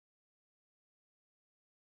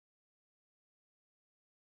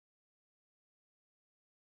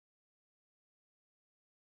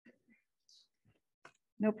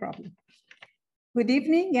No problem. Good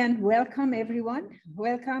evening and welcome everyone.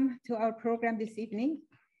 Welcome to our program this evening,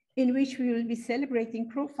 in which we will be celebrating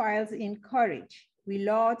profiles in courage. We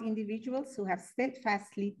laud individuals who have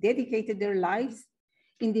steadfastly dedicated their lives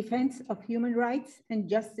in defense of human rights and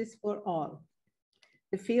justice for all.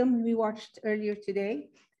 The film we watched earlier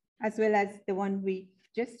today, as well as the one we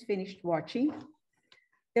just finished watching,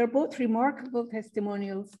 they're both remarkable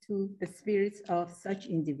testimonials to the spirits of such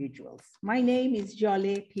individuals. My name is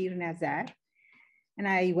Jale Pir Nazar, and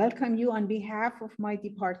I welcome you on behalf of my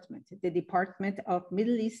department, the Department of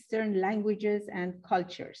Middle Eastern Languages and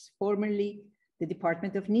Cultures, formerly the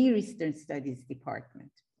Department of Near Eastern Studies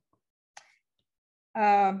Department,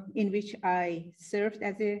 in which I served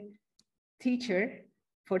as a teacher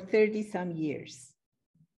for 30-some years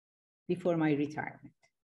before my retirement.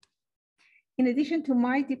 In addition to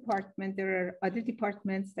my department, there are other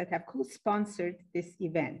departments that have co-sponsored this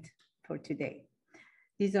event for today.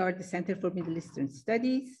 These are the Center for Middle Eastern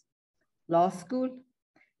Studies, Law School,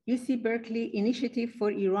 UC Berkeley Initiative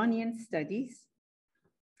for Iranian Studies,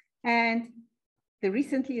 and the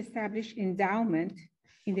recently established endowment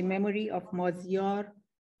in the memory of Maziar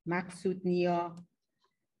Maqsoodnia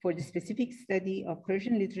for the specific study of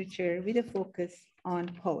Persian literature with a focus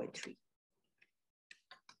on poetry.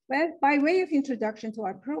 Well, by way of introduction to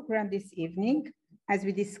our program this evening, as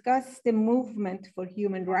we discuss the movement for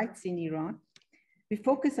human rights in Iran, we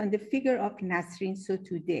focus on the figure of Nasrin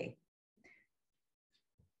Sotoudeh,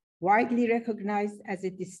 widely recognized as a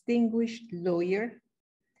distinguished lawyer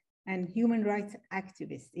and human rights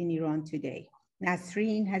activist in Iran today.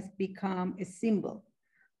 Nasrin has become a symbol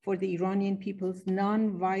for the Iranian people's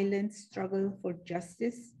non-violent struggle for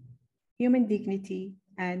justice, human dignity,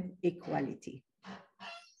 and equality.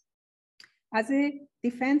 As a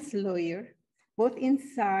defense lawyer, both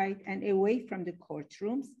inside and away from the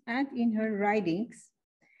courtrooms and in her writings,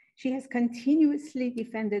 she has continuously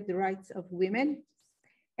defended the rights of women,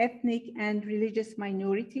 ethnic and religious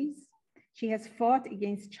minorities. She has fought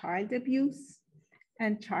against child abuse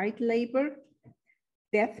and child labor,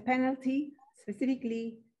 death penalty,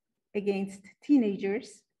 specifically against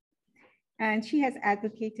teenagers, and she has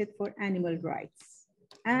advocated for animal rights.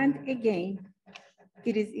 And again,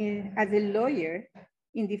 it is as a lawyer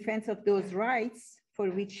in defense of those rights for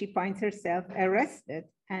which she finds herself arrested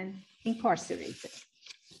and incarcerated.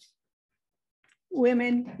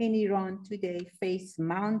 Women in Iran today face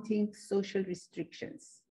mounting social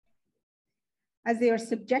restrictions as they are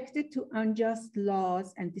subjected to unjust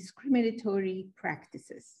laws and discriminatory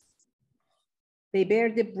practices. They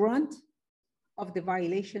bear the brunt of the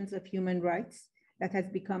violations of human rights that has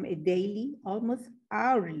become a daily, almost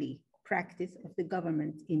hourly practice of the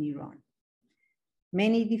government in Iran.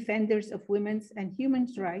 Many defenders of women's and human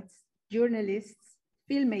rights, journalists,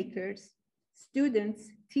 filmmakers, students,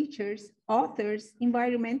 teachers, authors,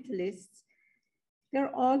 environmentalists,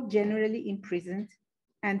 they're all generally imprisoned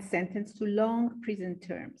and sentenced to long prison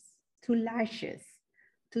terms, to lashes,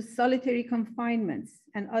 to solitary confinements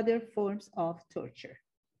and other forms of torture.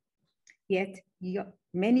 Yet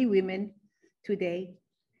many women today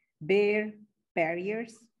bear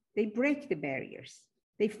barriers. They break the barriers.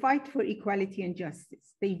 They fight for equality and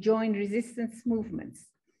justice. They join resistance movements.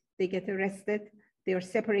 They get arrested. They are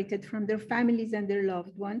separated from their families and their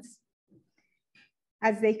loved ones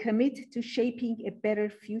as they commit to shaping a better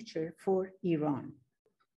future for Iran.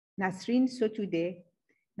 Nasrin Sotoudeh,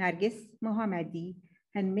 Narges Mohammadi,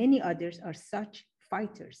 and many others are such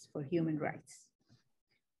fighters for human rights.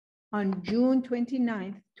 On June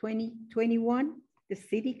 29, 2021, the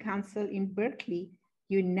City Council in Berkeley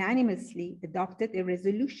unanimously adopted a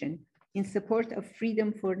resolution in support of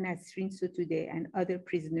freedom for Nasrin Sotoudeh and other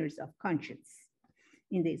prisoners of conscience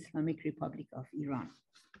in the Islamic Republic of Iran.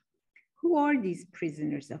 Who are these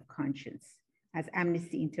prisoners of conscience, as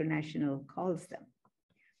Amnesty International calls them?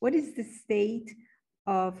 What is the state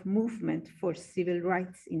of movement for civil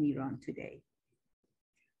rights in Iran today?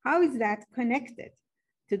 How is that connected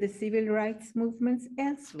to the civil rights movements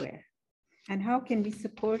elsewhere? And how can we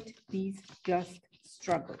support these just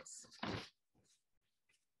struggles?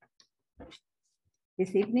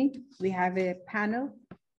 This evening, we have a panel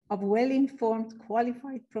of well-informed,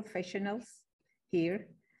 qualified professionals here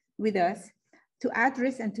with us to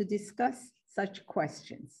address and to discuss such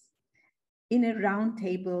questions in a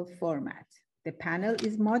roundtable format. The panel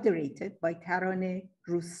is moderated by Taraneh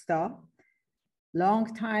Rusta,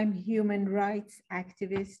 longtime human rights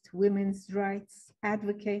activist, women's rights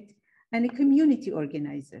advocate, and a community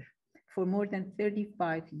organizer for more than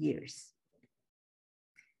 35 years.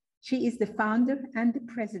 She is the founder and the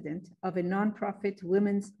president of a nonprofit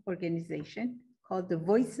women's organization called the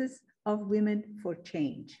Voices of Women for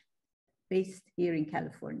Change, based here in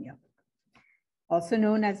California, also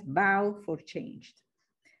known as Vow for Change.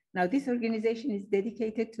 Now, this organization is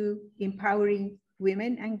dedicated to empowering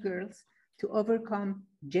women and girls to overcome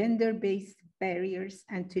gender-based barriers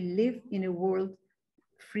and to live in a world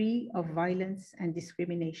free of violence and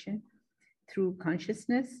discrimination through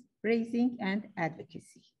consciousness raising and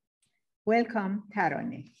advocacy. Welcome,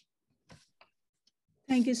 Tarane.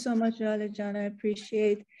 Thank you so much, Jalejana. I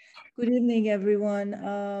appreciate. Good evening,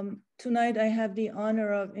 everyone. Tonight, I have the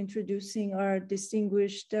honor of introducing our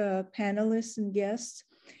distinguished panelists and guests.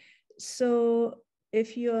 So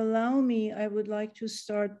if you allow me, I would like to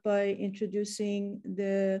start by introducing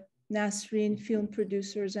the Nasrin film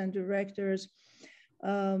producers and directors.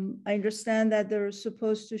 I understand that they're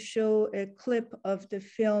supposed to show a clip of the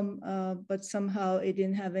film, but somehow it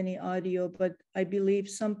didn't have any audio, but I believe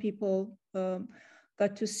some people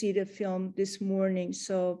got to see the film this morning.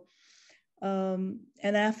 So, and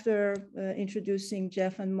after introducing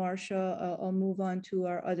Jeff and Marsha, I'll move on to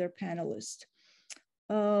our other panelists.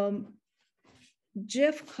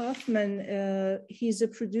 Jeff Kaufman, he's a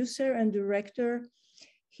producer and director.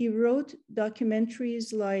 He wrote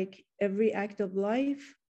documentaries like Every Act of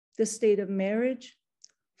Life, The State of Marriage,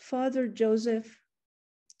 Father Joseph,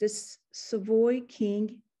 The Savoy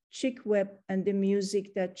King, Chick Webb, and The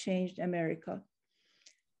Music That Changed America.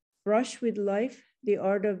 Brush with Life, The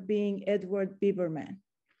Art of Being Edward Biberman,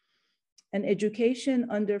 and Education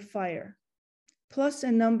Under Fire, plus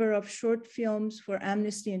a number of short films for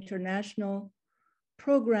Amnesty International,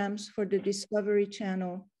 programs for the Discovery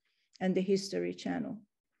Channel and the History Channel.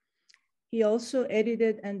 He also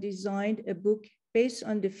edited and designed a book based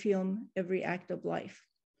on the film Every Act of Life,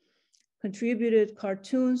 contributed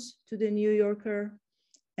cartoons to the New Yorker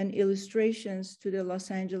and illustrations to the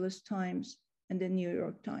Los Angeles Times and the New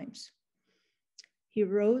York Times. He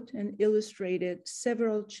wrote and illustrated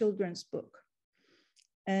several children's books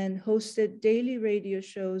and hosted daily radio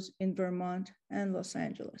shows in Vermont and Los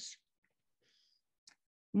Angeles.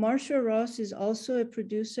 Marsha Ross is also a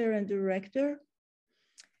producer and director.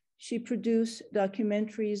 She produced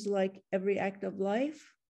documentaries like Every Act of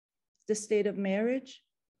Life, The State of Marriage,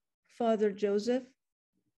 Father Joseph,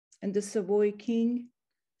 and The Savoy King.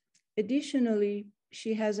 Additionally,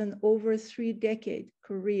 she has an over 3-decade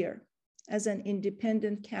career as an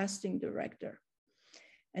independent casting director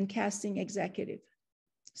and casting executive,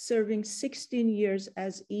 serving 16 years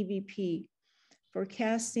as EVP for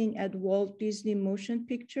casting at Walt Disney Motion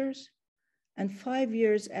Pictures and 5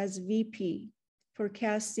 years as VP for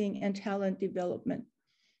casting and talent development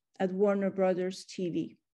at Warner Brothers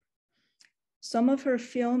TV. Some of her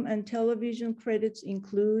film and television credits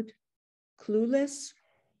include Clueless,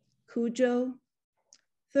 Cujo,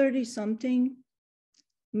 30-something,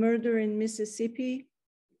 Murder in Mississippi,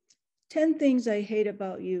 10 Things I Hate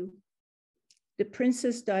About You, The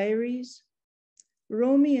Princess Diaries,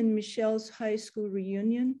 Romy and Michelle's High School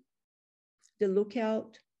Reunion, The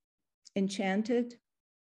Lookout, Enchanted,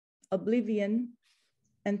 Oblivion,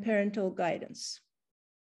 and Parental Guidance.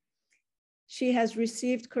 She has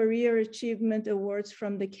received Career Achievement Awards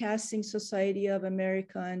from the Casting Society of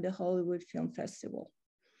America and the Hollywood Film Festival.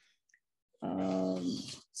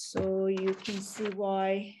 So you can see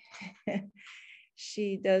why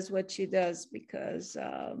she does what she does, because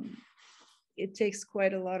it takes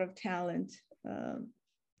quite a lot of talent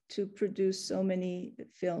to produce so many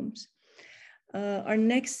films. Our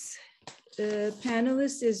next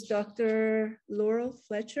panelist is Dr. Laurel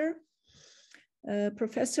Fletcher.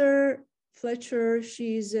 Professor Fletcher,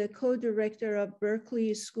 she's a co-director of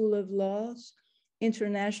Berkeley School of Law's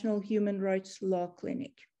International Human Rights Law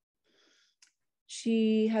Clinic.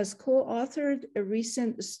 She has co-authored a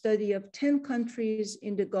recent study of 10 countries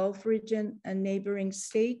in the Gulf region and neighboring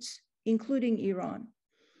states, including Iran,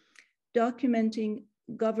 documenting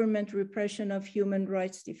government repression of human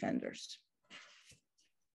rights defenders.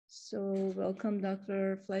 So welcome,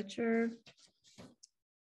 Dr. Fletcher.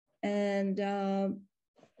 And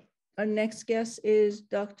our next guest is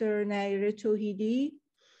Dr. Naira Tohidi.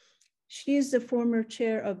 She is the former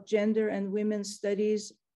chair of Gender and Women's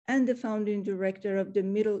Studies and the founding director of the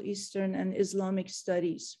Middle Eastern and Islamic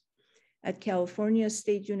Studies at California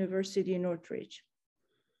State University, Northridge.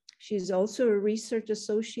 She's also a research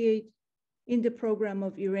associate in the program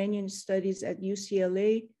of Iranian Studies at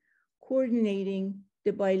UCLA, coordinating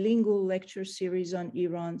the bilingual lecture series on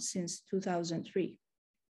Iran since 2003.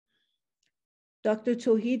 Dr.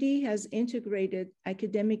 Tohidi has integrated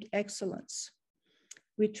academic excellence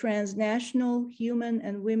with transnational human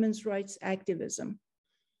and women's rights activism.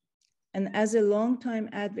 And as a longtime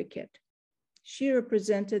advocate, she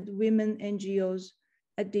represented women NGOs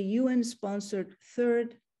at the UN-sponsored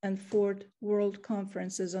 3rd and 4th World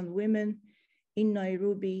Conferences on Women in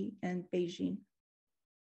Nairobi and Beijing.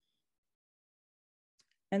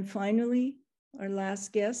 And finally, our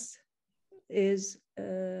last guest is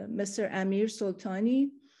Mr. Amir Soltani.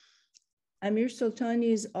 Amir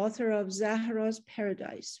Soltani is author of Zahra's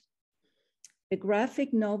Paradise, a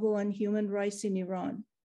graphic novel on human rights in Iran,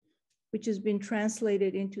 which has been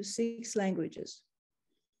translated into 6 languages.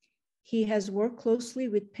 He has worked closely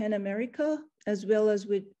with PEN America, as well as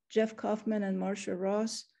with Jeff Kaufman and Marsha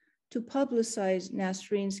Ross, to publicize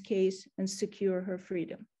Nasrin's case and secure her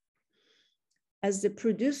freedom. As the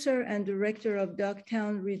producer and director of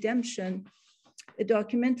Dogtown Redemption, a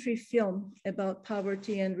documentary film about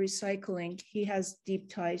poverty and recycling, he has deep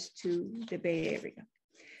ties to the Bay Area.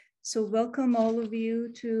 So welcome all of you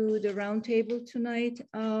to the roundtable tonight.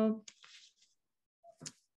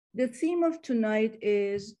 The theme of tonight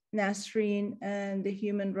is Nasrin and the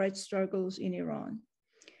human rights struggles in Iran.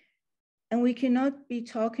 And we cannot be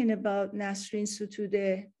talking about Nasrin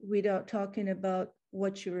Sotoudeh without talking about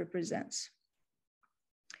what she represents.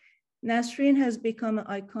 Nasrin has become an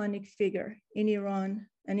iconic figure in Iran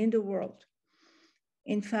and in the world.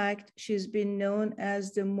 In fact, she's been known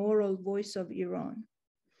as the moral voice of Iran.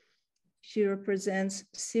 She represents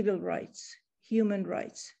civil rights, human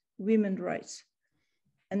rights, women's rights,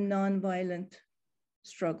 and nonviolent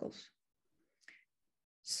struggles.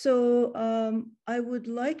 So I would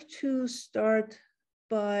like to start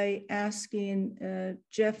by asking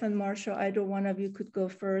Jeff and Marsha, either one of you could go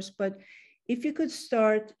first, but if you could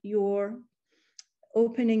start your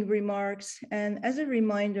opening remarks. And as a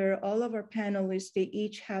reminder, all of our panelists, they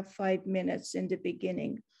each have 5 minutes in the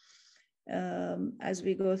beginning. As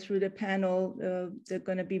we go through the panel, there's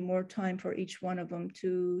going to be more time for each one of them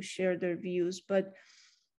to share their views. But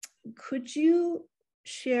could you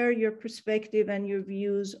share your perspective and your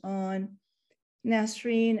views on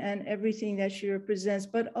Nasrin and everything that she represents?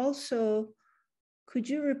 But also, could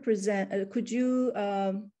you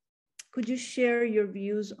share your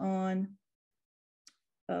views on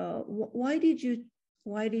why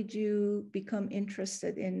did you become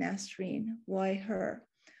interested in Nasrin? Why her?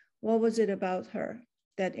 What was it about her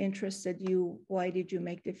that interested you? Why did you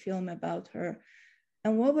make the film about her?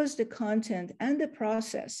 And what was the content and the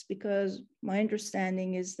process? Because my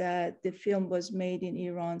understanding is that the film was made in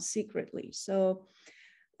Iran secretly. So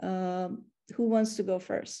who wants to go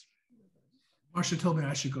first? Marsha told me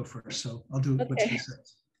I should go first, so I'll do what she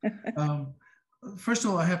says. First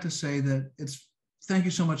of all, I have to say that thank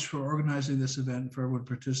you so much for organizing this event, for everyone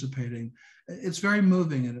participating. It's very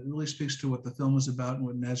moving, and it really speaks to what the film is about and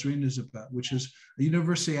what Nasrin is about, which is a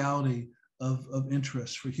universality of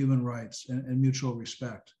interest for human rights and mutual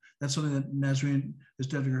respect. That's something that Nasrin has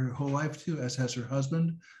dedicated her whole life to, as has her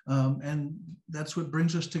husband. And that's what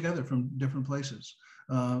brings us together from different places.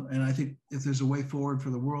 And I think if there's a way forward for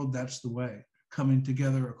the world, that's the way, coming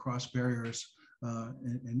together across barriers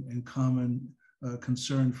and common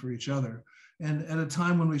concern for each other. And at a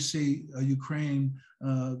time when we see Ukraine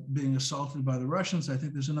being assaulted by the Russians, I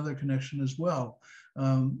think there's another connection as well.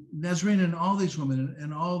 Nasrin and all these women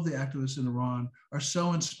and all of the activists in Iran are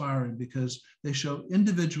so inspiring because they show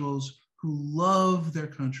individuals who love their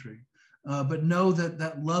country, but know that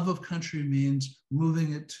that love of country means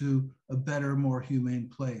moving it to a better, more humane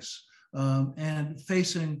place, and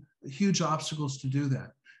facing huge obstacles to do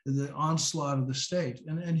that. The onslaught of the state.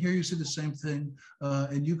 And here you see the same thing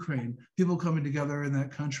in Ukraine, people coming together in that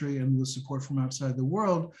country and with support from outside the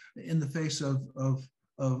world in the face of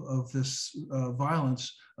this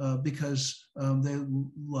violence because they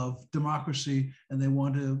love democracy and they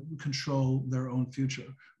want to control their own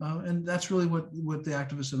future. And that's really what the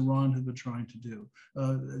activists in Iran have been trying to do.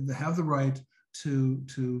 They have the right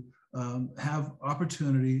to have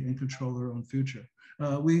opportunity and control their own future.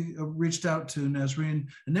 We reached out to Nasrin.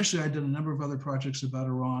 Initially, I did a number of other projects about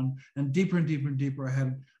Iran, and deeper and deeper and deeper, I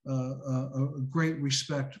had a great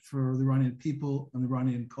respect for the Iranian people and the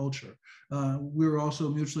Iranian culture. We were also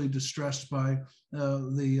mutually distressed by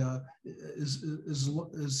the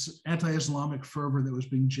anti-Islamic fervor that was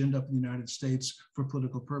being ginned up in the United States for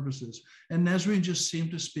political purposes. And Nasrin just seemed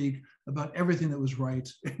to speak about everything that was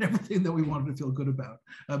right and everything that we wanted to feel good about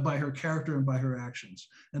by her character and by her actions.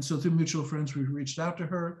 And so through mutual friends, we reached out to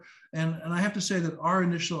her. And I have to say that our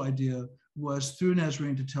initial idea was through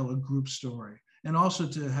Nasrin to tell a group story and also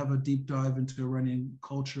to have a deep dive into Iranian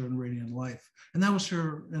culture and Iranian life. And that was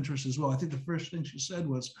her interest as well. I think the first thing she said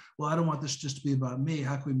was, well, I don't want this just to be about me.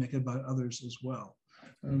 How can we make it about others as well?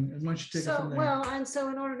 Why don't you take it from there? Well, and so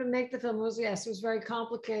in order to make the film, it was very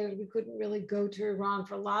complicated. We couldn't really go to Iran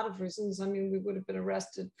for a lot of reasons. I mean, we would have been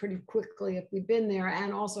arrested pretty quickly if we'd been there,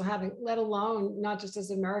 and also having, let alone not just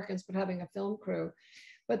as Americans, but having a film crew.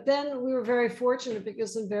 But then we were very fortunate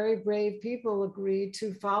because some very brave people agreed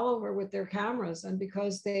to follow her with their cameras, and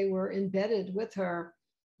because they were embedded with her,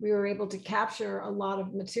 we were able to capture a lot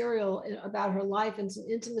of material about her life and some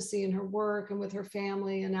intimacy in her work and with her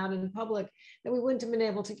family and out in public that we wouldn't have been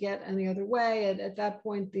able to get any other way. And at that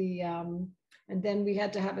point, and then we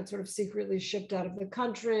had to have it sort of secretly shipped out of the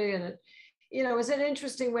country. And it was an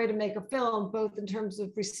interesting way to make a film, both in terms of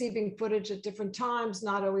receiving footage at different times,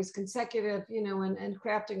 not always consecutive, and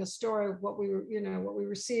crafting a story of what we were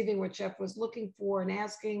receiving, what Jeff was looking for and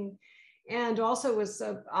asking. And also was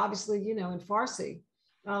obviously, in Farsi.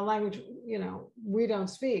 Language, we don't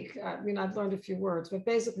speak. I mean, I've learned a few words, but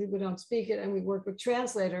basically we don't speak it, and we work with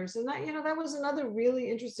translators. And that, that was another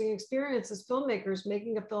really interesting experience as filmmakers,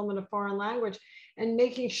 making a film in a foreign language and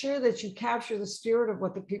making sure that you capture the spirit of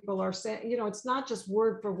what the people are saying. It's not just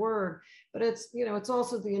word for word, but it's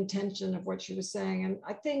also the intention of what she was saying. And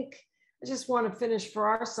I think I just want to finish for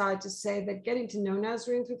our side to say that getting to know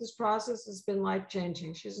Nasrin through this process has been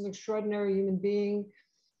life-changing. She's an extraordinary human being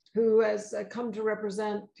who has come to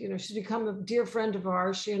represent, she's become a dear friend of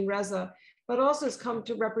ours, she and Reza, but also has come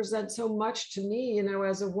to represent so much to me,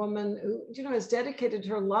 as a woman who, has dedicated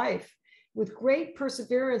her life with great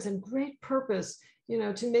perseverance and great purpose,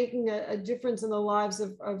 to making a difference in the lives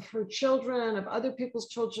of her children, of other people's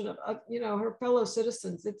children, of her fellow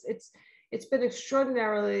citizens. It's been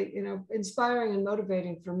extraordinarily, inspiring and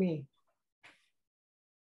motivating for me.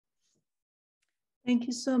 Thank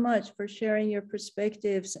you so much for sharing your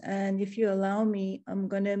perspectives. And if you allow me, I'm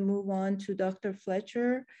going to move on to Dr.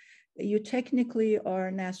 Fletcher. You technically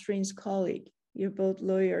are Nasrin's colleague. You're both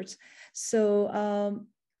lawyers. So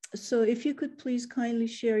if you could please kindly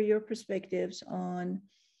share your perspectives on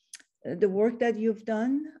the work that you've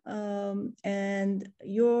done and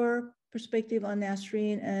your perspective on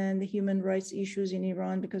Nasrin and the human rights issues in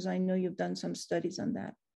Iran, because I know you've done some studies on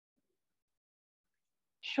that.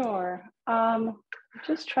 Sure.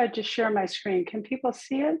 Just tried to share my screen. Can people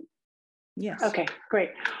see it? Yes. Okay,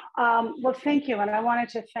 great. Well, thank you. And I wanted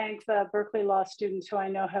to thank the Berkeley Law students who I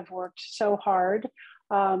know have worked so hard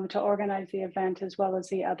to organize the event, as well as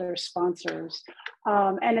the other sponsors.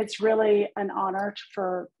 And it's really an honor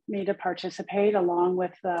for me to participate along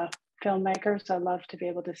with the filmmakers. I love to be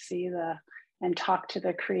able to see and talk to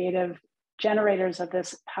the creative generators of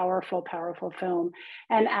this powerful, powerful film,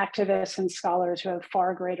 and activists and scholars who have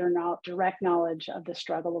far greater direct knowledge of the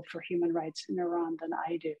struggle for human rights in Iran than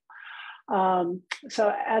I do.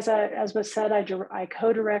 So as was said, I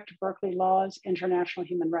co-direct Berkeley Law's International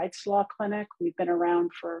Human Rights Law Clinic. We've been around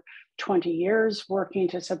for 20 years, working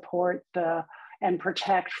to support and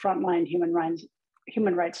protect frontline human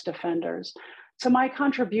rights defenders. So my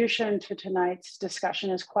contribution to tonight's discussion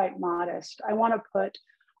is quite modest. I want to put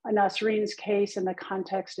Nasrin's case in the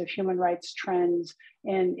context of human rights trends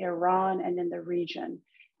in Iran and in the region.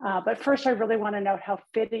 But first, I really want to note how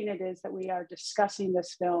fitting it is that we are discussing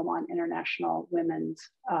this film on International Women's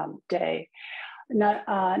Day.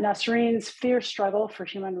 Nasrin's fierce struggle for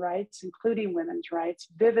human rights, including women's rights,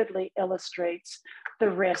 vividly illustrates the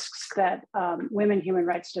risks that women human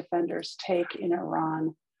rights defenders take in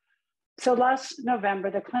Iran. So last November,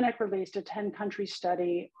 the clinic released a 10-country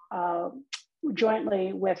study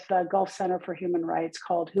jointly with the Gulf Center for Human Rights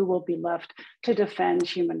called "Who Will Be Left to Defend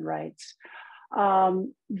Human Rights?"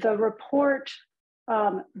 The report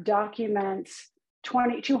documents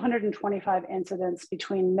 225 incidents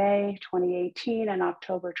between May 2018 and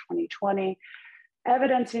October 2020,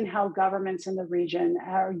 evidencing how governments in the region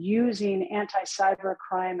are using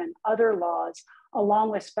anti-cybercrime and other laws,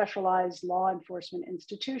 along with specialized law enforcement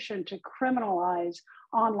institutions, to criminalize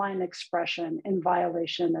online expression in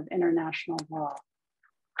violation of international law.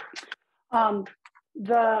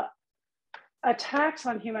 The attacks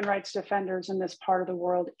on human rights defenders in this part of the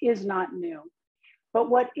world is not new. But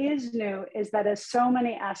what is new is that as so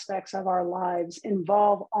many aspects of our lives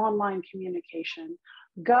involve online communication,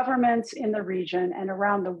 governments in the region and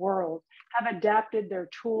around the world have adapted their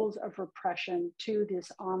tools of repression to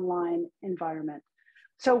this online environment.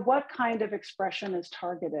 So what kind of expression is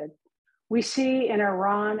targeted? We see in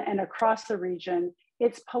Iran and across the region,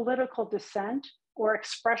 it's political dissent or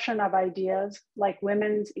expression of ideas like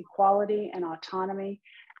women's equality and autonomy,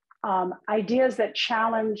 ideas that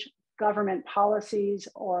challenge government policies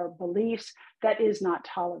or beliefs that is not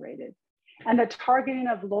tolerated. And the targeting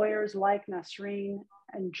of lawyers like Nasrin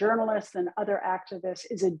and journalists and other activists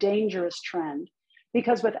is a dangerous trend,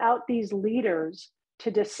 because without these leaders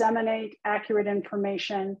to disseminate accurate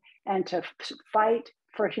information and to fight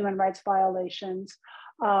for human rights violations.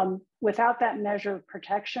 Without that measure of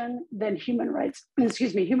protection, then human rights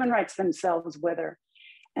themselves wither.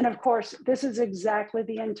 And of course, this is exactly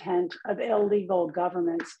the intent of illegal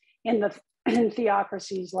governments in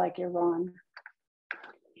theocracies like Iran.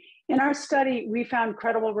 In our study, we found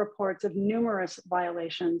credible reports of numerous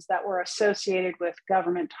violations that were associated with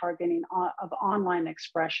government targeting of online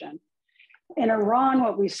expression. In Iran,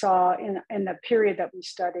 what we saw in the period that we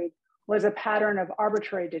studied was a pattern of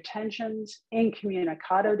arbitrary detentions,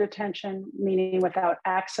 incommunicado detention, meaning without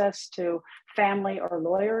access to family or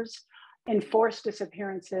lawyers, enforced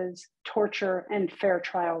disappearances, torture, and fair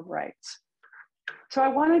trial rights. So I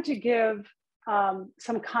wanted to give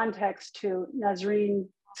some context to Nasrin's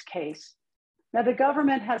case. Now, the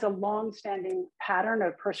government has a long-standing pattern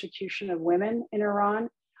of persecution of women in Iran,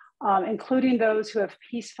 including those who have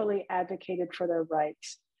peacefully advocated for their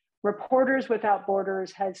rights. Reporters Without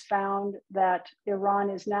Borders has found that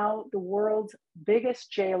Iran is now the world's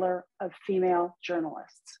biggest jailer of female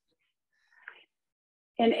journalists.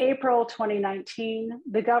 In April 2019,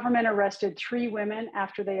 the government arrested 3 women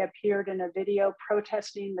after they appeared in a video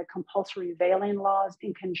protesting the compulsory veiling laws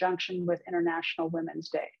in conjunction with International Women's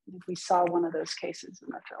Day. We saw one of those cases in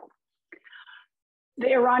the film.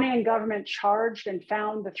 The Iranian government charged and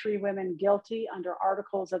found the 3 women guilty under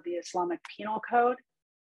articles of the Islamic Penal Code.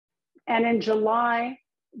 And in July,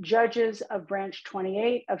 judges of Branch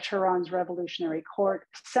 28 of Tehran's Revolutionary Court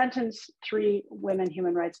sentenced 3 women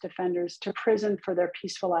human rights defenders to prison for their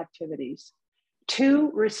peaceful activities.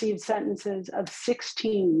 2 received sentences of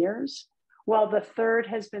 16 years, while the 3rd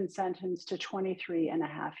has been sentenced to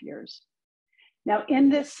 23.5 years. Now, in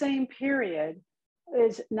this same period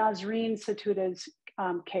is Nasrin Sotoudeh's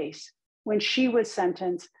case, when she was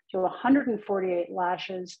sentenced to 148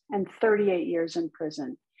 lashes and 38 years in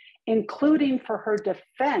prison, including for her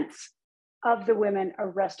defense of the women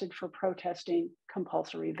arrested for protesting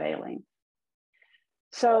compulsory veiling.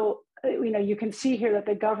 So, you can see here that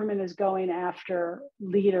the government is going after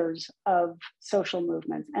leaders of social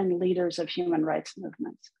movements and leaders of human rights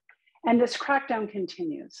movements. And this crackdown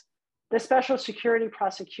continues. The Special Security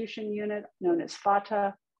Prosecution Unit, known as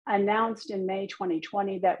FATA, announced in May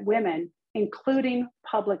 2020 that women, including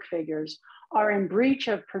public figures, are in breach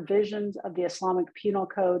of provisions of the Islamic Penal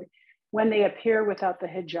Code when they appear without the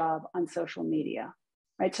hijab on social media,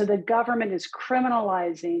 right? So the government is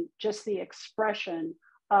criminalizing just the expression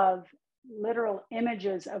of literal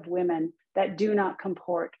images of women that do not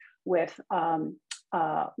comport with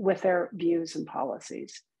their views and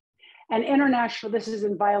policies. And this is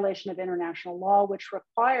in violation of international law, which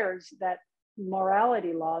requires that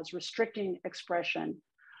morality laws restricting expression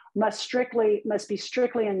must be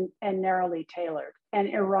strictly and narrowly tailored. And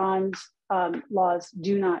Iran's laws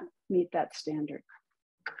do not meet that standard.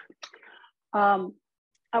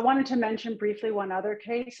 I wanted to mention briefly one other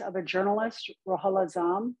case of a journalist, Rohollah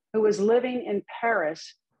Zam, who was living in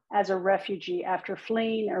Paris as a refugee after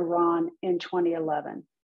fleeing Iran in 2011.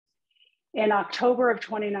 In October of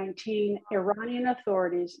 2019, Iranian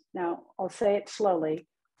authorities, now I'll say it slowly,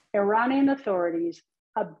 Iranian authorities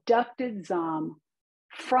abducted Zam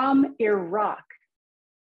from Iraq,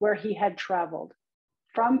 where he had traveled,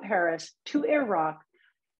 from Paris to Iraq.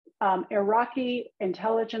 Iraqi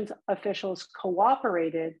intelligence officials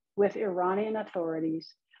cooperated with Iranian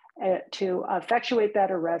authorities to effectuate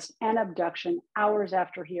that arrest and abduction hours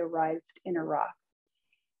after he arrived in Iraq.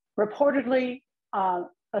 Reportedly,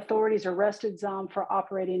 authorities arrested Zam for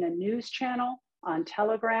operating a news channel on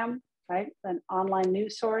Telegram, right, an online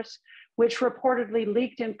news source, which reportedly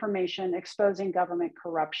leaked information exposing government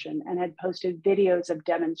corruption and had posted videos of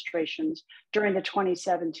demonstrations during the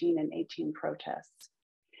 2017 and 18 protests.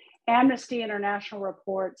 Amnesty International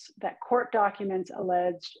reports that court documents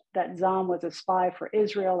alleged that Zam was a spy for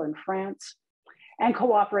Israel and France and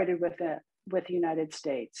cooperated with the United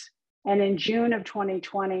States. And in June of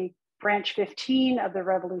 2020, Branch 15 of the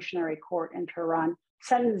Revolutionary Court in Tehran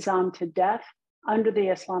sentenced Zam to death under the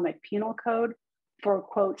Islamic Penal Code for,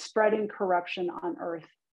 quote, spreading corruption on earth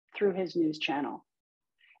through his news channel.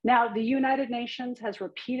 Now, the United Nations has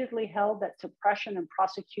repeatedly held that suppression and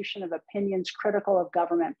prosecution of opinions critical of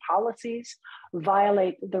government policies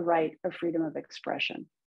violate the right of freedom of expression.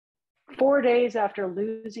 4 days after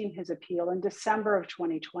losing his appeal in December of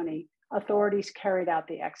 2020, authorities carried out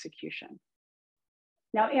the execution.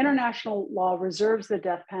 Now, international law reserves the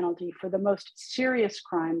death penalty for the most serious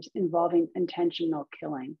crimes involving intentional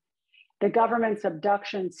killing. The government's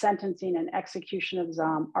abduction, sentencing, and execution of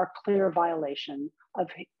Zam are clear violations of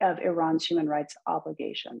Iran's human rights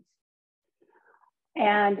obligations.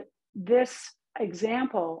 And this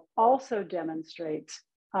example also demonstrates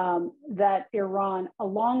that Iran,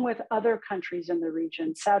 along with other countries in the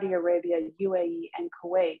region, Saudi Arabia, UAE, and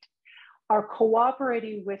Kuwait, are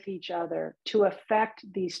cooperating with each other to affect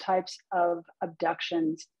these types of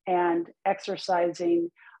abductions and exercising,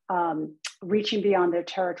 reaching beyond their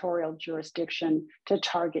territorial jurisdiction to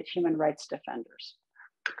target human rights defenders.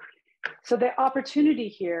 So the opportunity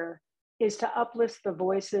here is to uplift the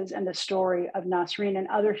voices and the story of Nasrin and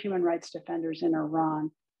other human rights defenders in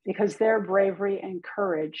Iran, because their bravery and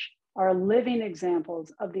courage are living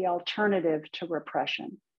examples of the alternative to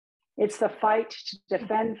repression. It's the fight to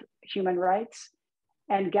defend human rights,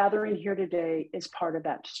 and gathering here today is part of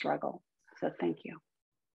that struggle. So thank you.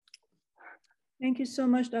 Thank you so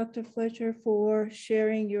much, Dr. Fletcher, for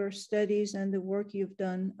sharing your studies and the work you've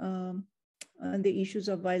done on the issues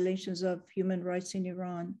of violations of human rights in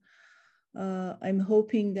Iran. I'm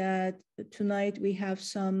hoping that tonight we have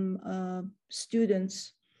some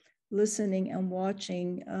students listening and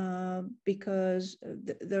watching because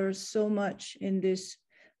there's so much in this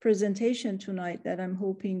presentation tonight that I'm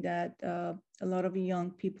hoping that a lot of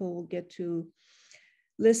young people will get to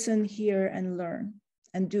listen, hear, and learn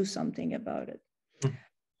and do something about it.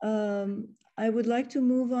 I would like to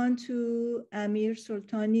move on to Amir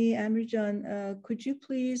Sultani. Amirjan, could you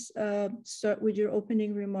please start with your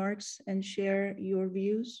opening remarks and share your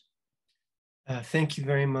views? Thank you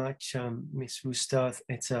very much, Ms. Rusta.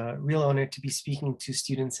 It's a real honor to be speaking to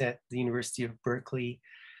students at the University of Berkeley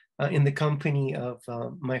in the company of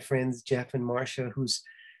my friends Jeff and Marcia,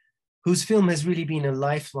 whose film has really been a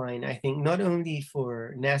lifeline, I think, not only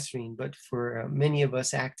for Nasrin, but for many of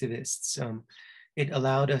us activists. It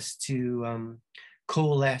allowed us to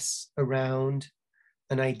coalesce around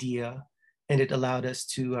an idea, and it allowed us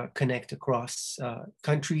to connect across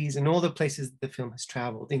countries and all the places the film has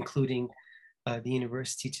traveled, including the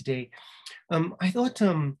university today. I thought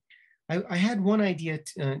I had one idea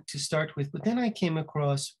to start with, but then I came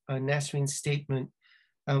across Nasrin's statement,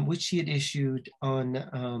 which she had issued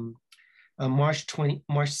on March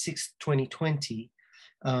 6, 2020,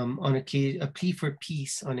 on a plea for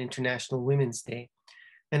peace on International Women's Day.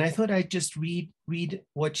 And I thought I'd just read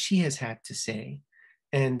what she has had to say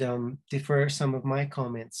and defer some of my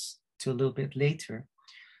comments to a little bit later.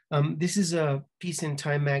 This is a piece in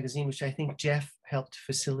Time magazine, which I think Jeff helped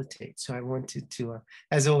facilitate. So I wanted to,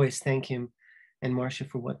 as always, thank him and Marcia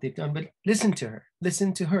for what they've done, but listen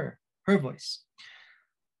to her voice.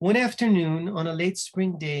 One afternoon on a late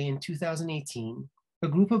spring day in 2018, a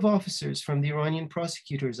group of officers from the Iranian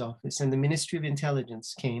Prosecutor's Office and the Ministry of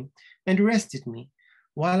Intelligence came and arrested me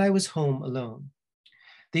while I was home alone.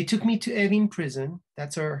 They took me to Evin prison,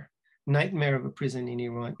 that's our nightmare of a prison in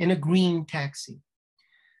Iran, in a green taxi.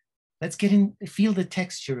 Let's feel the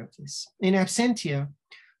texture of this. In absentia,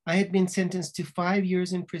 I had been sentenced to 5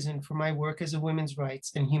 years in prison for my work as a women's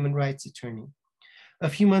rights and human rights attorney. A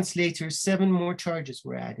few months later, 7 more charges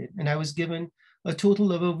were added, and I was given a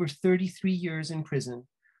total of over 33 years in prison,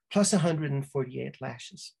 plus 148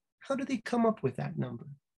 lashes. How do they come up with that number,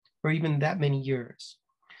 or even that many years?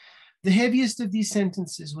 The heaviest of these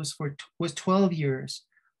sentences was 12 years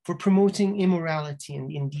for promoting immorality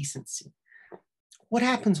and indecency. What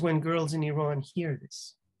happens when girls in Iran hear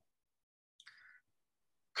this?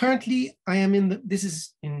 Currently, this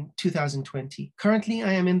is in 2020. Currently,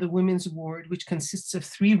 I am in the women's ward, which consists of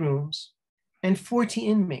 3 rooms and 40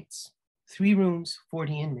 inmates. 3 rooms,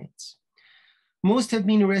 40 inmates. Most have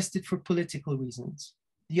been arrested for political reasons.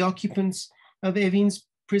 The occupants of Evin's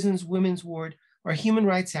prison's women's ward are human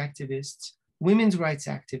rights activists, women's rights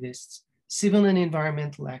activists, civil and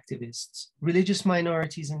environmental activists, religious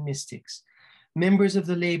minorities and mystics, members of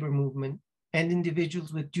the labor movement, and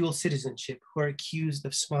individuals with dual citizenship who are accused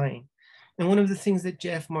of spying. And one of the things that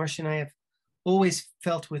Jeff, Marcia, and I have always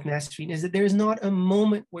felt with Nasrin is that there is not a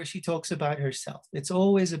moment where she talks about herself. It's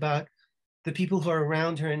always about the people who are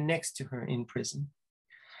around her and next to her in prison.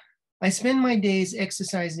 I spend my days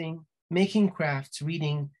exercising, making crafts,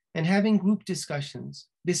 reading, and having group discussions,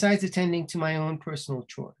 besides attending to my own personal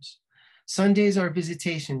chores. Sundays are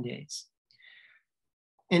visitation days.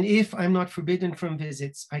 And if I'm not forbidden from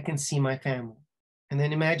visits, I can see my family. And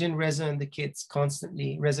then imagine Reza and the kids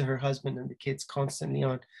constantly, Reza, her husband, and the kids constantly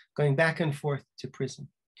on going back and forth to prison.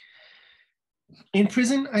 In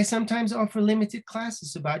prison, I sometimes offer limited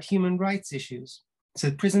classes about human rights issues. So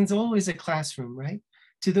prison's always a classroom, right?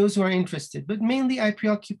 To those who are interested, but mainly I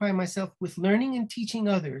preoccupy myself with learning and teaching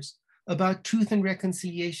others about truth and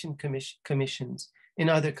reconciliation commissions in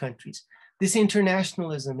other countries. This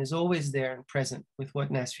internationalism is always there and present with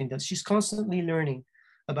what Nasrin does. She's constantly learning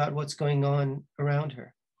about what's going on around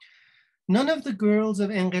her. None of the girls of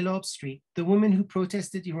Enqilab Street, the women who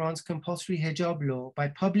protested Iran's compulsory hijab law by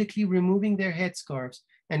publicly removing their headscarves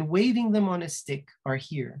and waving them on a stick, are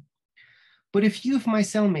here. But a few of my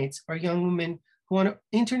cellmates are young women who on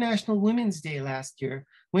International Women's Day last year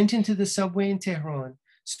went into the subway in Tehran,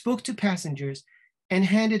 spoke to passengers, and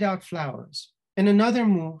handed out flowers. In another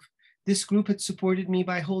move, this group had supported me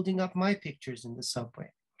by holding up my pictures in the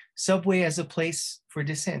subway. Subway as a place for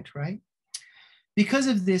dissent, right? Because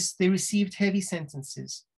of this, they received heavy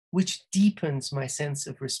sentences, which deepens my sense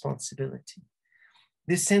of responsibility.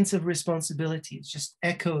 This sense of responsibility is just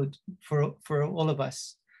echoed for all of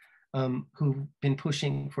us who've been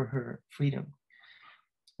pushing for her freedom.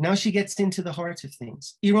 Now she gets into the heart of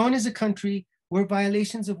things. Iran is a country where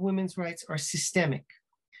violations of women's rights are systemic.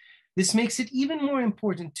 This makes it even more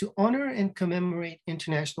important to honor and commemorate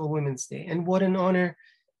International Women's Day. And what an honor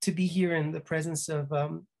to be here in the presence of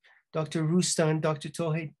Dr. Rustan, Dr.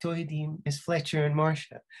 Tawhidi, Ms. Fletcher, and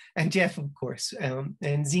Marcia, and Jeff, of course, and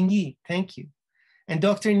Zingi, thank you. And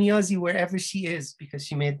Dr. Niazi, wherever she is, because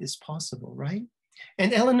she made this possible, right?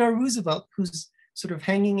 And Eleanor Roosevelt, who's sort of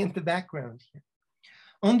hanging in the background here.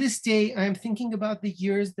 On this day, I am thinking about the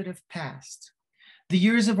years that have passed, the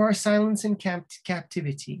years of our silence and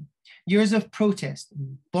captivity, years of protest,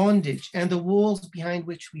 bondage, and the walls behind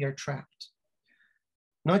which we are trapped.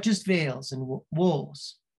 Not just veils and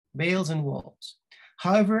walls, veils and walls.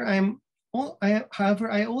 However,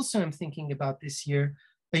 I also am thinking about this year,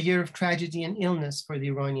 a year of tragedy and illness for the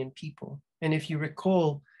Iranian people. And if you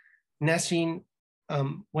recall, Nasrin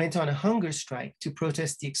went on a hunger strike to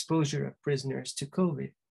protest the exposure of prisoners to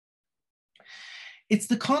COVID. It's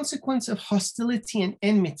the consequence of hostility and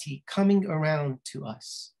enmity coming around to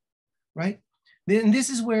us, right? And this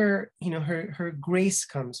is where, you know, her grace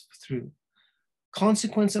comes through.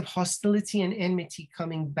 Consequence of hostility and enmity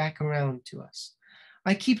coming back around to us.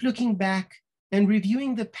 I keep looking back and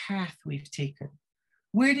reviewing the path we've taken.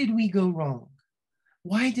 Where did we go wrong?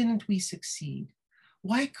 Why didn't we succeed?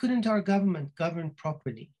 Why couldn't our government govern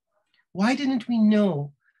properly? Why didn't we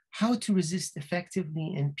know how to resist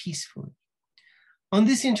effectively and peacefully? On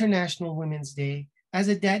this International Women's Day, as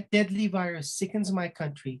a deadly virus sickens my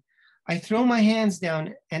country, I throw my hands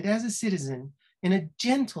down and as a citizen, in a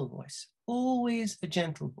gentle voice, always a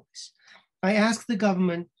gentle voice, I ask the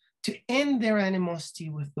government to end their animosity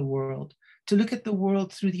with the world, to look at the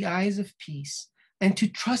world through the eyes of peace, and to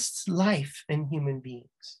trust life and human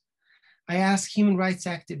beings. I ask human rights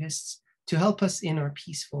activists to help us in our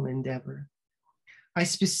peaceful endeavor. I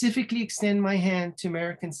specifically extend my hand to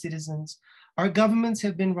American citizens. Our governments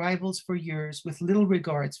have been rivals for years with little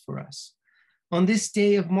regards for us. On this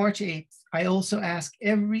day of March 8th, I also ask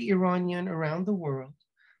every Iranian around the world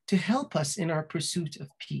to help us in our pursuit of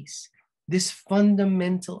peace, this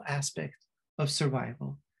fundamental aspect of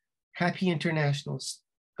survival. Happy International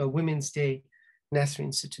Women's Day,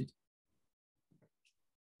 Nasrin Sotoudeh.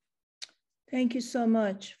 Thank you so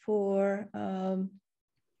much for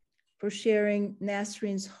sharing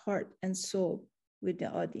Nasrin's heart and soul with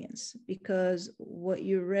the audience, because what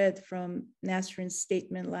you read from Nasrin's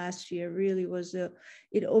statement last year really was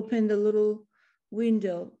it opened a little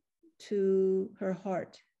window to her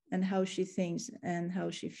heart and how she thinks and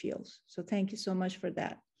how she feels. So thank you so much for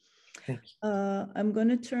that. Thank you. I'm going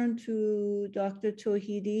to turn to Dr.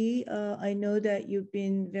 Tawhidi. I know that you've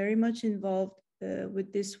been very much involved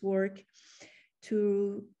with this work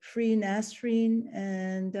to free Nasrin.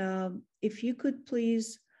 And if you could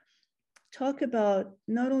please talk about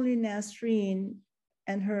not only Nasrin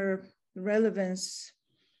and her relevance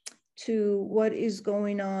to what is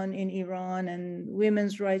going on in Iran and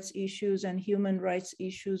women's rights issues and human rights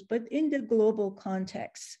issues, but in the global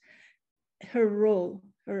context, her role,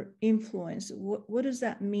 her influence, what does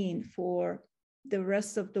that mean for the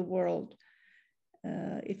rest of the world?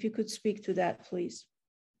 If you could speak to that, please.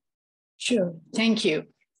 Sure, thank you.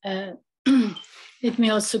 Let me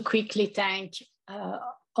also quickly thank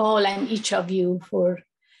all and each of you for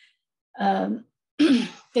the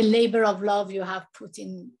labor of love you have put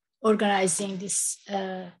in organizing this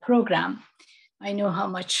program. I know how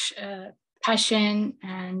much passion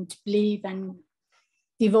and belief and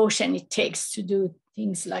devotion it takes to do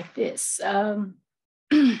things like this.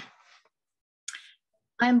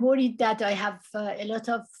 I'm worried that I have a lot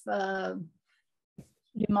of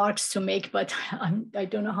remarks to make, but I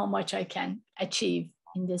don't know how much I can achieve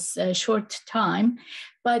in this short time.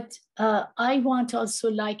 But I want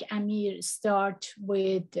also, like Amir, start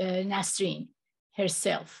with Nasrin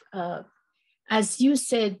herself. As you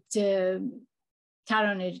said,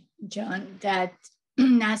 Taraneh Jan, that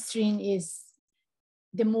Nasrin is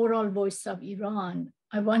the moral voice of Iran.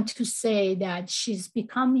 I want to say that she's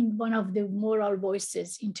becoming one of the moral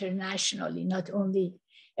voices internationally, not only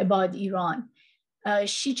about Iran.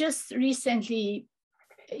 She just recently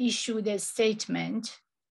issued a statement,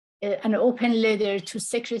 an open letter to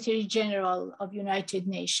Secretary General of United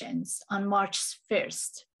Nations on March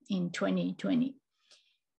 1st in 2020.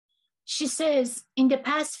 She says, in the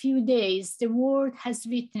past few days, the world has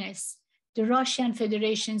witnessed the Russian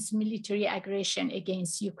Federation's military aggression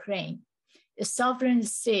against Ukraine, a sovereign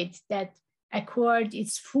state that acquired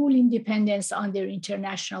its full independence under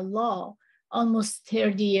international law almost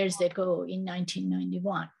 30 years ago in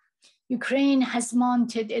 1991. Ukraine has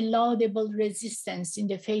mounted a laudable resistance in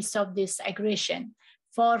the face of this aggression,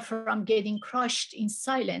 far from getting crushed in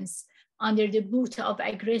silence under the boot of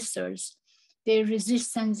aggressors. Their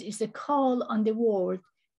resistance is a call on the world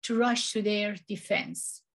to rush to their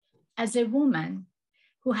defense. As a woman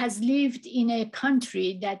who has lived in a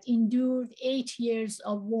country that endured 8 years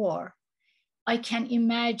of war, I can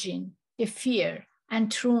imagine the fear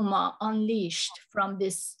and trauma unleashed from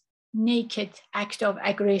this naked act of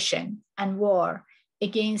aggression and war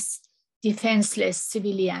against defenseless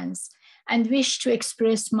civilians, and wish to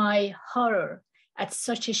express my horror at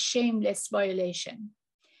such a shameless violation.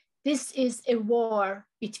 This is a war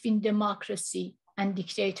between democracy and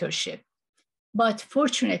dictatorship. But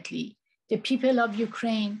fortunately, the people of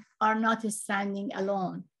Ukraine are not standing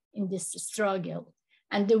alone in this struggle,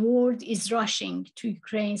 and the world is rushing to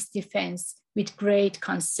Ukraine's defense with great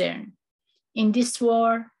concern. In this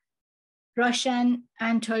war, Russian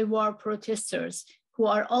anti-war protesters, who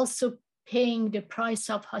are also paying the price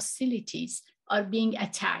of hostilities, are being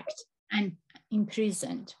attacked and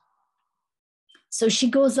imprisoned. So she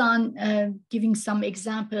goes on giving some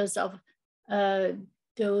examples of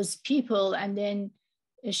those people, and then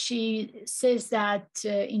she says that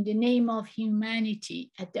in the name of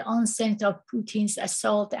humanity, at the onset of Putin's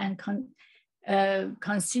assault, and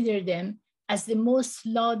consider them as the most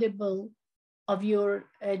laudable of your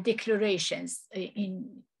declarations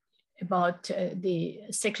about the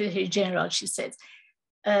Secretary General, she says.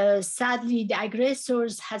 Sadly, the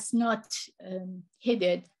aggressors has not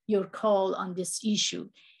heeded your call on this issue.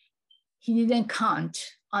 He didn't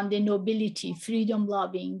count on the nobility,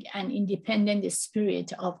 freedom-loving, and independent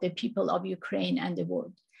spirit of the people of Ukraine and the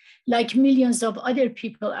world. Like millions of other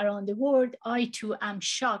people around the world, I too am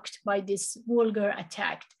shocked by this vulgar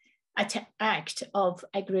act of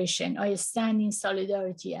aggression. I stand in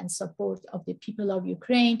solidarity and support of the people of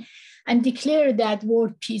Ukraine and declare that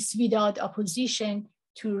world peace without opposition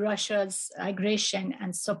to Russia's aggression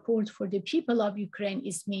and support for the people of Ukraine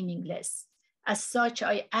is meaningless. As such,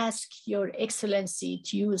 I ask Your Excellency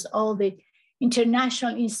to use all the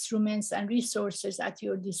international instruments and resources at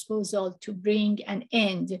your disposal to bring an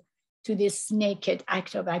end to this naked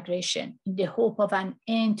act of aggression in the hope of an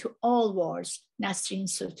end to all wars, Nasrin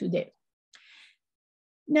Sotoudeh.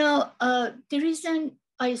 Now, the reason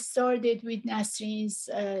I started with Nasrin's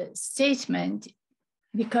statement,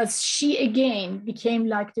 because she again became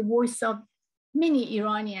like the voice of many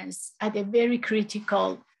Iranians at a very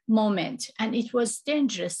critical moment. And it was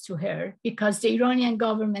dangerous to her because the Iranian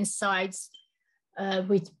government sides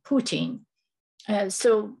with Putin.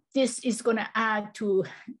 So this is going to add to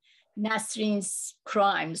Nasrin's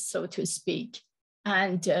crimes, so to speak.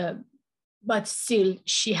 And, but still,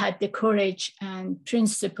 she had the courage and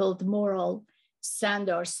principled moral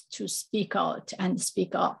standards to speak out and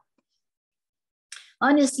speak up.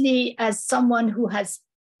 Honestly, as someone who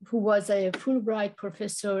was a Fulbright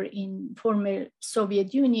professor in former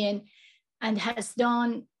Soviet Union and has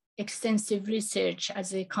done extensive research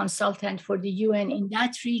as a consultant for the UN in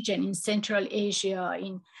that region, in Central Asia,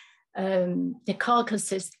 in the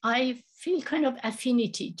Caucasus, I feel kind of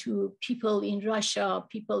affinity to people in Russia,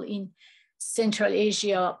 people in Central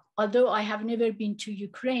Asia, although I have never been to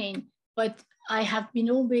Ukraine, but I have been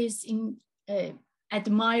always in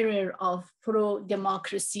admirer of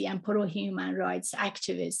pro-democracy and pro-human rights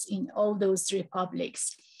activists in all those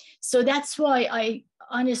republics. So that's why I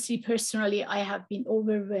honestly, personally, I have been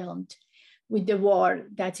overwhelmed with the war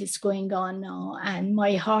that is going on now. And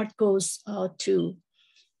my heart goes out to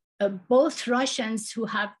both Russians who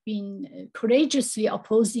have been courageously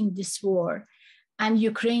opposing this war and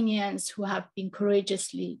Ukrainians who have been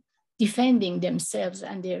courageously defending themselves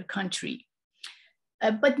and their country.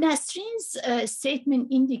 But Nasrin's statement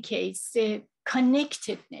indicates the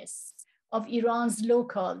connectedness of Iran's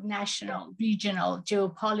local, national, regional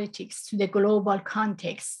geopolitics to the global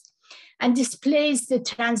context and displays the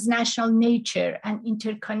transnational nature and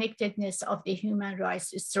interconnectedness of the human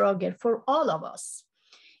rights struggle for all of us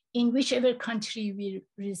in whichever country we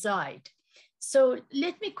reside. So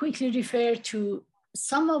let me quickly refer to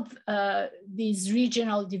some of these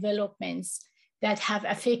regional developments that have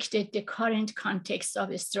affected the current context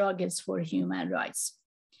of struggles for human rights.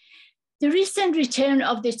 The recent return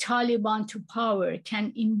of the Taliban to power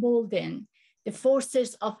can embolden the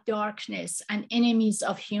forces of darkness and enemies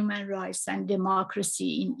of human rights and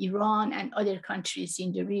democracy in Iran and other countries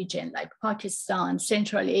in the region, like Pakistan,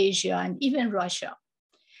 Central Asia, and even Russia.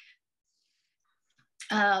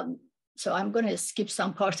 So I'm going to skip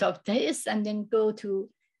some part of this and then go to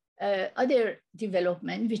other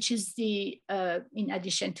development, which is the, in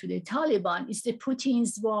addition to the Taliban, is the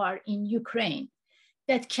Putin's war in Ukraine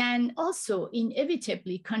that can also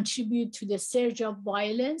inevitably contribute to the surge of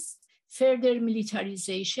violence, further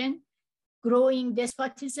militarization, growing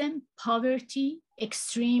despotism, poverty,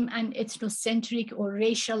 extreme and ethnocentric or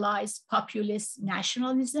racialized populist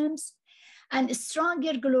nationalisms, and a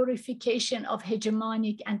stronger glorification of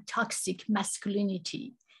hegemonic and toxic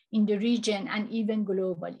masculinity in the region and even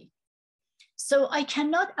globally. So I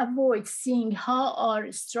cannot avoid seeing how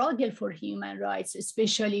our struggle for human rights,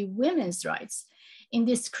 especially women's rights, in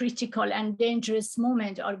this critical and dangerous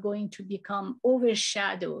moment are going to become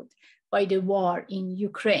overshadowed by the war in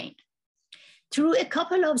Ukraine. Through a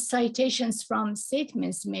couple of citations from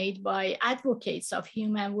statements made by advocates of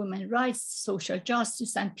human women rights, social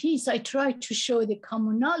justice, and peace, I try to show the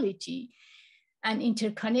commonality and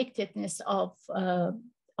interconnectedness of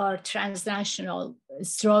our transnational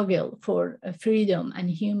struggle for freedom and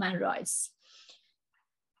human rights.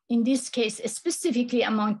 In this case, specifically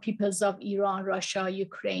among peoples of Iran, Russia,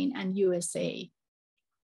 Ukraine, and USA.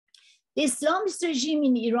 The Islamist regime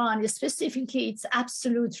in Iran, specifically its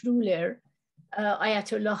absolute ruler,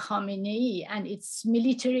 Ayatollah Khamenei, and its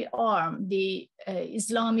military arm, the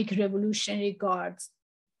Islamic Revolutionary Guard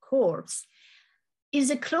Corps, is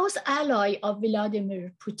a close ally of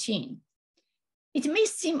Vladimir Putin. It may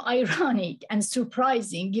seem ironic and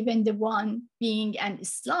surprising given the one being an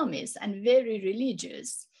Islamist and very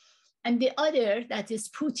religious, and the other, that is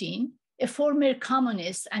Putin, a former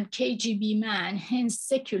communist and KGB man, hence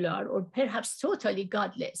secular or perhaps totally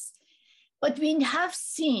godless. But we have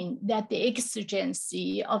seen that the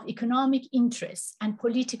exigency of economic interests and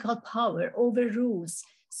political power overrules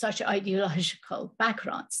such ideological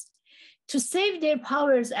backgrounds. To save their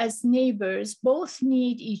powers as neighbors, both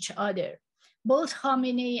need each other. Both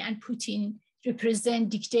Khamenei and Putin represent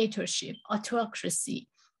dictatorship, autocracy,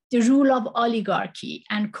 the rule of oligarchy,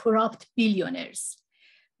 and corrupt billionaires.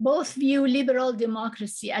 Both view liberal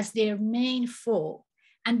democracy as their main foe,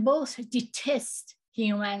 and both detest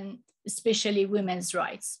human, especially women's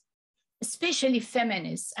rights, especially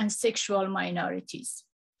feminists and sexual minorities.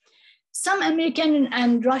 Some American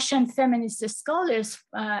and Russian feminist scholars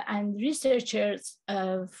and researchers,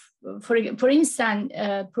 for instance,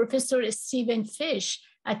 Professor Stephen Fish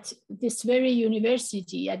at this very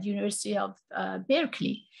university, at University of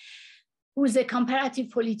Berkeley, who is a comparative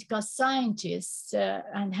political scientist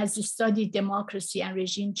and has studied democracy and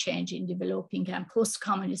regime change in developing and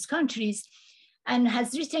post-communist countries, and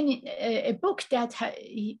has written a book that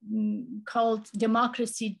called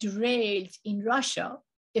Democracy Derailed in Russia,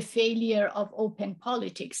 The Failure of Open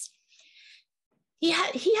Politics. He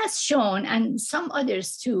has shown, and some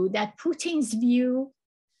others too, that Putin's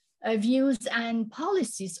views and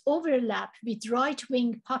policies overlap with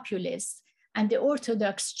right-wing populists and the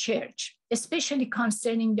Orthodox Church, especially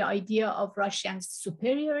concerning the idea of Russian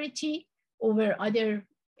superiority over other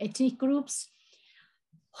ethnic groups,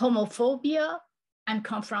 homophobia, and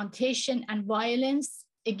confrontation and violence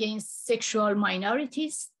against sexual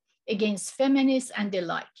minorities, against feminists, and the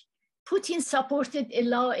like. Putin supported a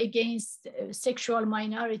law against sexual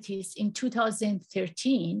minorities in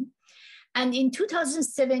 2013, and in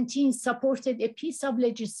 2017 supported a piece of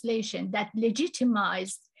legislation that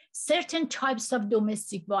legitimized certain types of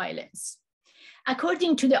domestic violence.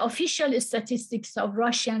 According to the official statistics of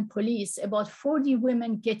Russian police, about 40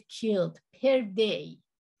 women get killed per day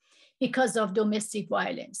because of domestic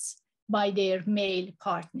violence by their male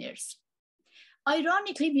partners.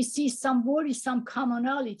 Ironically, we see some worrisome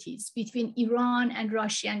commonalities between Iran and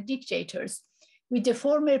Russian dictators, with the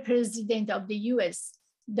former president of the US,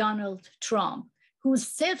 Donald Trump, whose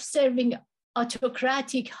self-serving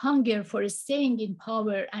autocratic hunger for staying in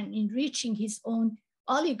power and enriching his own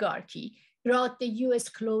oligarchy brought the US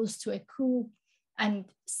close to a coup and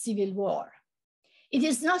civil war. It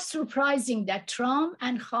is not surprising that Trump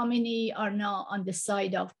and Khamenei are now on the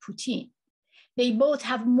side of Putin. They both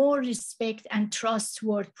have more respect and trust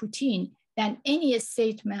toward Putin than any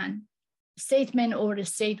statesman or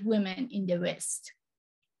stateswoman in the West.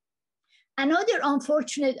 Another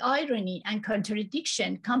unfortunate irony and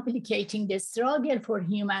contradiction complicating the struggle for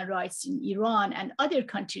human rights in Iran and other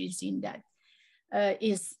countries in that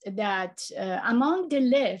is that among the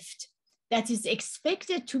left that is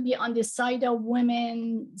expected to be on the side of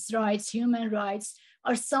women's rights, human rights,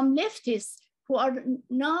 are some leftists who are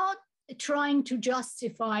not trying to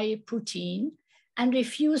justify Putin and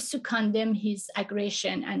refuse to condemn his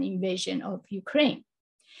aggression and invasion of Ukraine.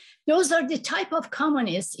 Those are the type of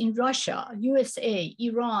communists in Russia, USA,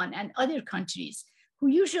 Iran, and other countries who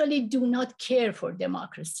usually do not care for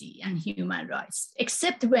democracy and human rights,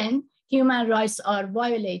 except when human rights are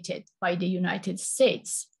violated by the United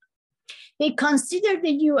States. They consider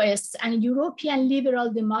the US and European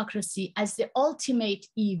liberal democracy as the ultimate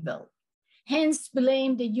evil, hence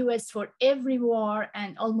blame the US for every war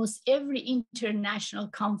and almost every international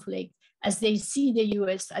conflict, as they see the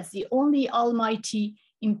US as the only almighty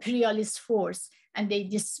imperialist force, and they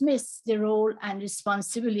dismiss the role and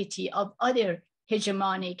responsibility of other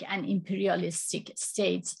hegemonic and imperialistic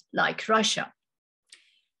states like Russia.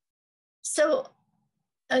 So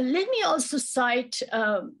let me also cite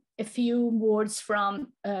a few words from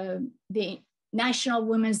the National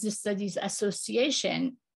Women's Studies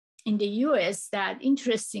Association in the US that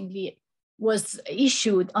interestingly was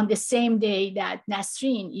issued on the same day that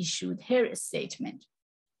Nasrin issued her statement.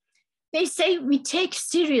 They say, we take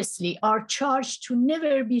seriously our charge to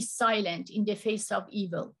never be silent in the face of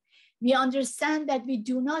evil. We understand that we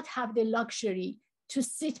do not have the luxury to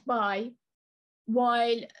sit by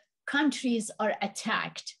while countries are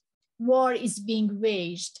attacked, war is being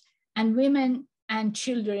waged, and women and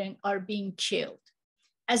children are being killed.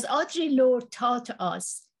 As Audre Lorde taught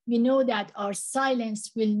us, we know that our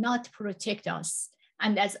silence will not protect us.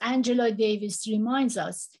 And as Angela Davis reminds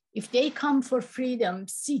us, if they come for freedom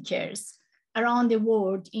seekers around the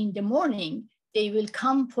world in the morning, they will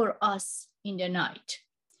come for us in the night.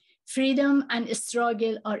 Freedom and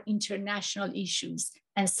struggle are international issues,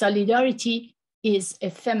 and solidarity is a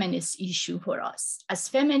feminist issue for us. As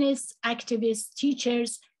feminists, activists,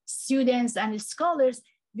 teachers, students, and scholars,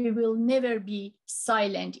 we will never be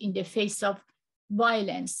silent in the face of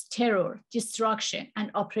violence, terror, destruction,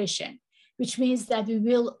 and oppression, which means that we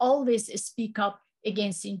will always speak up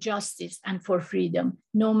against injustice and for freedom,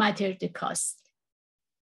 no matter the cost.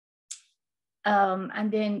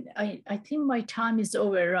 And then I think my time is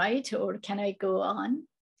over, right? Or can I go on?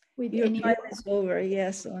 With your time is over,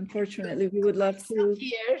 yes. Unfortunately, we would love to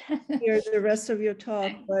hear the rest of your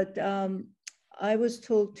talk, but I was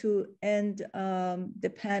told to end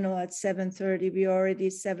the panel at 7:30. We are already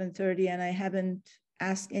 7:30 and I haven't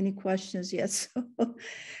asked any questions yet. So.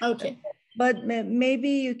 Okay. But maybe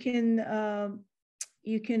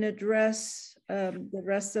you can address the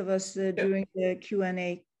rest of us during the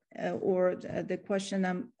Q&A or the question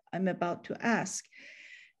I'm about to ask.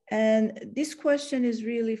 And this question is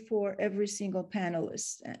really for every single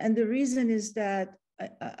panelist. And the reason is that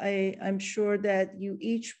I'm sure that you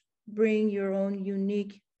each bring your own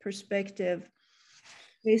unique perspective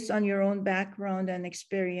based on your own background and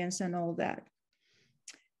experience and all that.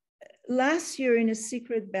 Last year in a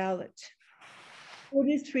secret ballot,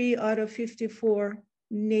 43 out of 54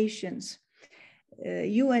 nations,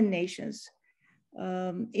 UN nations,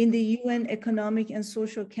 in the UN Economic and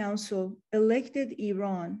Social Council elected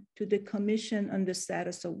Iran to the Commission on the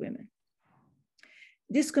Status of Women.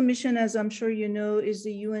 This commission, as I'm sure you know, is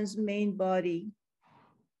the UN's main body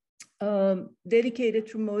dedicated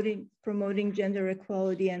to promoting gender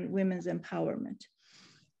equality and women's empowerment.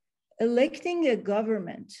 Electing a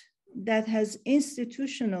government that has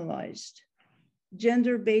institutionalized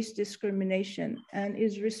gender-based discrimination and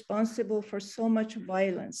is responsible for so much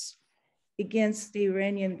violence against the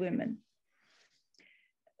Iranian women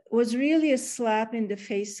was really a slap in the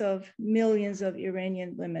face of millions of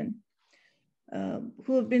Iranian women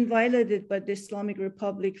who have been violated by the Islamic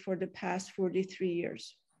Republic for the past 43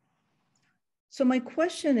 years. So my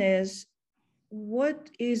question is, what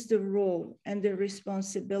is the role and the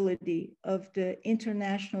responsibility of the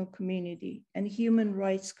international community and human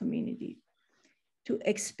rights community to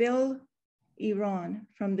expel Iran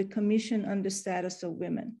from the Commission on the Status of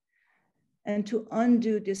Women and to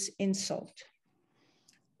undo this insult?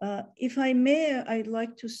 If I may, I'd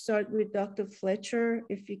like to start with Dr. Fletcher,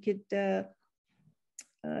 if you could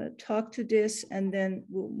talk to this, and then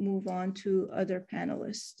we'll move on to other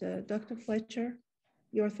panelists. Dr. Fletcher,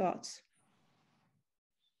 your thoughts?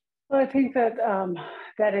 Well, I think that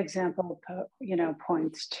that example,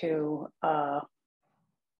 points to,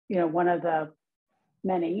 one of the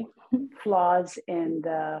many flaws in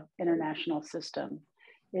the international system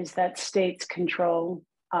is that states control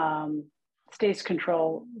states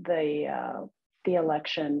control the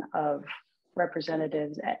election of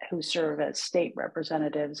representatives who serve as state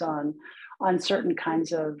representatives on certain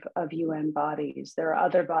kinds of UN bodies. There are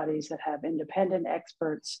other bodies that have independent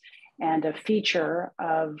experts, and a feature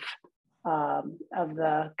of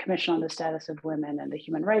the Commission on the Status of Women and the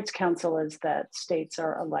Human Rights Council is that states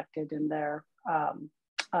are elected in their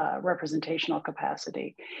representational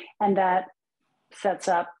capacity. And that sets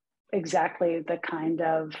up exactly the kind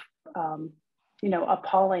of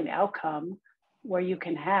appalling outcome where you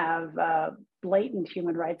can have a blatant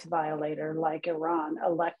human rights violator like Iran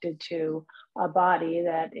elected to a body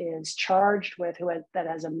that is charged with, that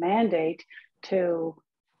has a mandate to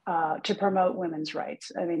promote women's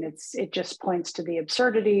rights. I mean, it just points to the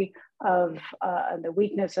absurdity of the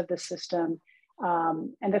weakness of the system.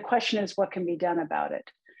 And the question is, what can be done about it?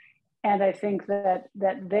 And I think that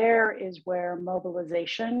there is where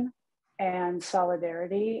mobilization and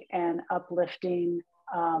solidarity and uplifting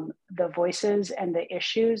the voices and the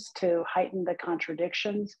issues to heighten the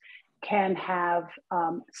contradictions can have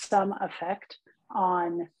some effect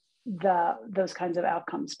on those kinds of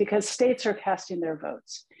outcomes, because states are casting their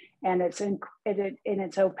votes, and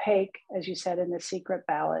it's opaque, as you said, in the secret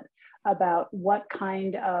ballot about what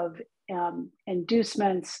kind of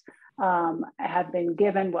inducements have been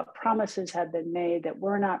given, what promises have been made that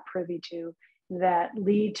we're not privy to that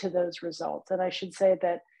lead to those results. And I should say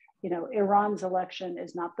that Iran's election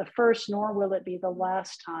is not the first, nor will it be the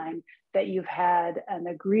last time that you've had an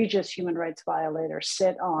egregious human rights violator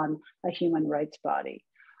sit on a human rights body.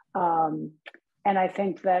 And I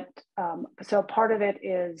think that, so part of it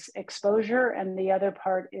is exposure, and the other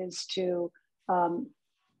part is to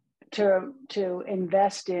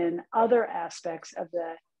invest in other aspects of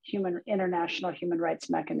the international human rights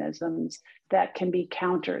mechanisms that can be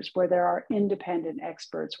counters, where there are independent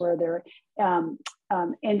experts, where there are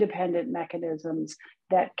independent mechanisms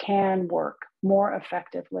that can work more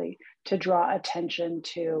effectively to draw attention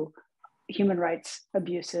to human rights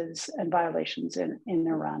abuses and violations in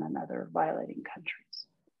Iran and other violating countries.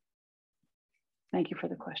 Thank you for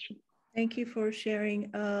the question. Thank you for sharing.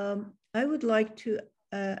 I would like to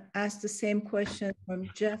ask the same question from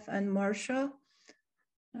Jeff and Marsha.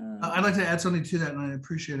 I'd like to add something to that, and I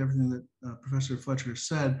appreciate everything that Professor Fletcher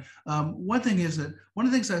said. One thing is that one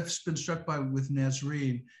of the things I've been struck by with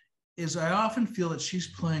Nasrin is I often feel that she's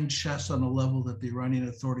playing chess on a level that the Iranian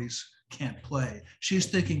authorities can't play. She's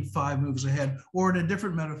thinking 5 moves ahead, or in a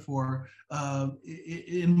different metaphor,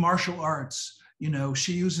 in martial arts,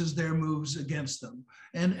 she uses their moves against them.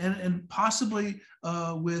 And possibly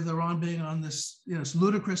with Iran being on this, it's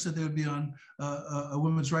ludicrous that they would be on a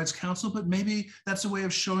Women's Rights Council, but maybe that's a way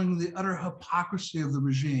of showing the utter hypocrisy of the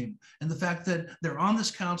regime. And the fact that they're on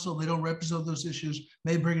this council, they don't represent those issues,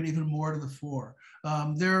 may bring it even more to the fore.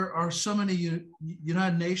 There are so many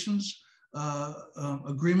United Nations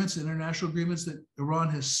agreements, international agreements that Iran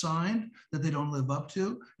has signed that they don't live up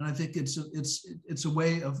to, and I think it's a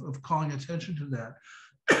way of calling attention to that.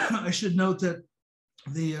 I should note that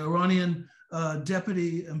the Iranian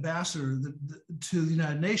deputy ambassador to the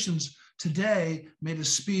United Nations today made a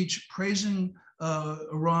speech praising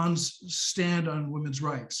Iran's stand on women's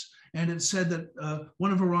rights, and it said that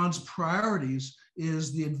one of Iran's priorities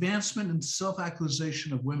is the advancement and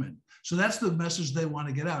self-actualization of women. So that's the message they want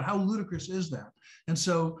to get out. How ludicrous is that? And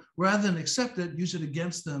so rather than accept it, use it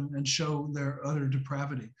against them and show their utter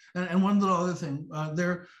depravity. And one little other thing,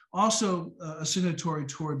 they're also a signatory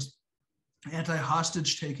towards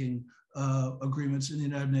anti-hostage taking agreements in the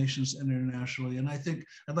United Nations and internationally. And I think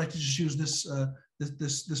I'd like to just use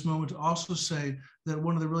this moment to also say that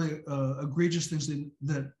one of the really egregious things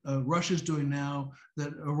that Russia's doing now,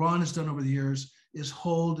 that Iran has done over the years, is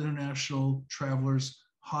hold international travelers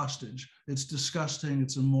hostage. It's disgusting.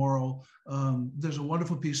 It's immoral. There's a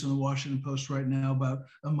wonderful piece in the Washington Post right now about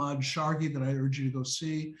Ahmad Shargi that I urge you to go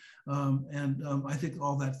see. I think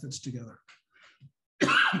all that fits together.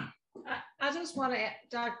 I just want to,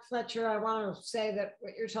 Dr. Fletcher, I want to say that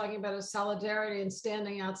what you're talking about is solidarity and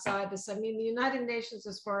standing outside this. I mean, the United Nations,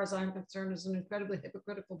 as far as I'm concerned, is an incredibly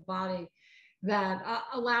hypocritical body that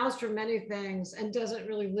allows for many things and doesn't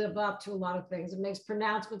really live up to a lot of things. It makes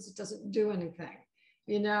pronouncements, it doesn't do anything.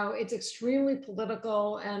 It's extremely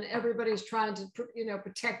political, and everybody's trying to,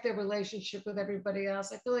 protect their relationship with everybody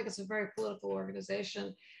else. I feel like it's a very political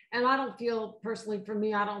organization. And I don't feel, personally, for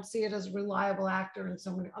me, I don't see it as a reliable actor in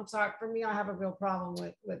so many. I'm sorry, for me, I have a real problem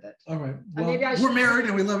with it. All right. Well, we're married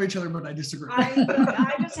and we love each other, but I disagree.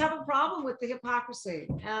 I just have a problem with the hypocrisy.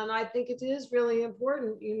 And I think it is really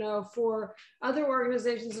important, for other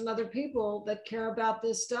organizations and other people that care about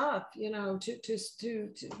this stuff, to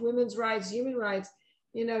women's rights, human rights,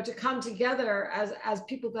 you know, to come together as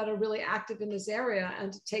people that are really active in this area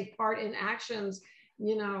and to take part in actions,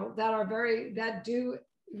 you know, that are that do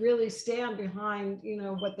really stand behind, you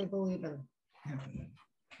know, what they believe in. Yeah.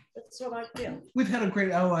 That's what I feel. We've had a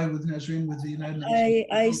great ally with Nasrin, with the United Nations.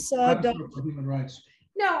 I saw for human rights.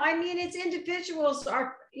 No, I mean, it's individuals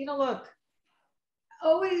are, you know, look,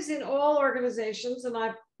 always in all organizations, and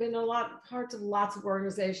I've been parts of lots of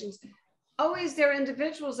organizations, always there are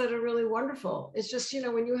individuals that are really wonderful. It's just, you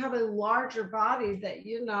know, when you have a larger body that,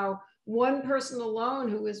 you know, one person alone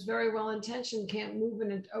who is very well intentioned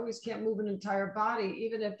always can't move an entire body,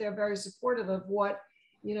 even if they're very supportive of what,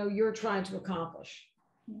 you know, you're trying to accomplish.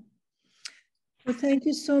 Well, thank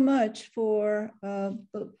you so much for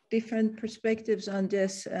different perspectives on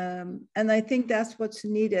this. And I think that's what's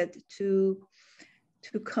needed to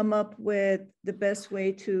come up with the best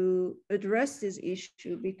way to address this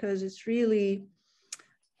issue, because it's really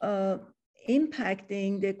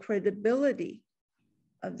impacting the credibility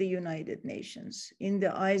of the United Nations in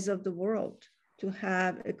the eyes of the world, to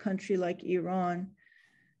have a country like Iran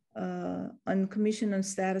on Commission on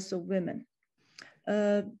Status of Women.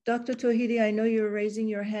 Dr. Tauhidi, I know you're raising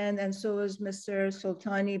your hand, and so is Mr.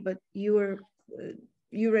 Soltani, but you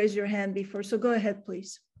raised your hand before, so go ahead,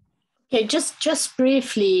 please. Okay, just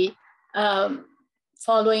briefly,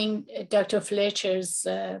 following Dr. Fletcher's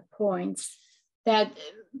points, that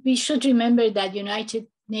we should remember that United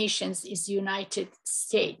Nations is United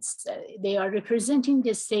States. They are representing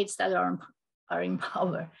the states that are in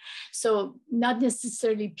power. So not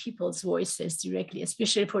necessarily people's voices directly,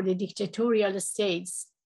 especially for the dictatorial states,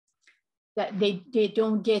 that they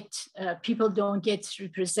don't get, people don't get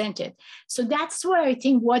represented. So that's why I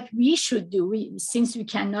think what we should do, since we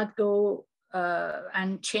cannot go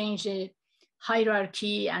and change the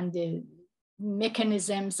hierarchy and the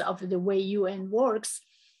mechanisms of the way UN works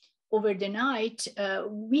over the night,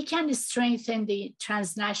 we can strengthen the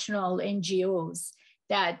transnational NGOs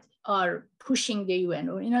that are pushing the UN,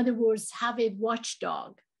 or in other words, have a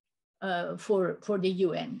watchdog for the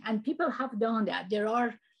UN. And people have done that. There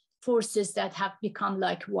are forces that have become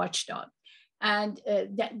like watchdog. And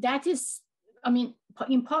that is, I mean,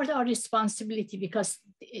 in part our responsibility, because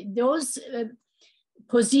those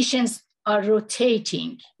positions are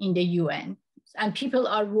rotating in the UN and people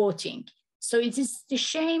are voting. So it is the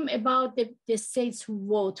shame about the states who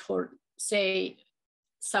vote for, say,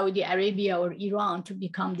 Saudi Arabia or Iran to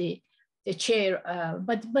become the chair,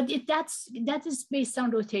 but that is based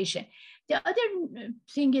on rotation. The other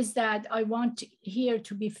thing is that I want here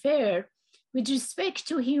to be fair with respect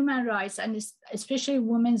to human rights, and especially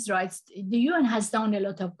women's rights. The UN has done a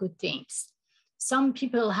lot of good things. Some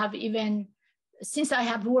people have even, since I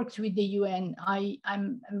have worked with the UN,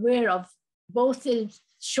 I'm aware of both the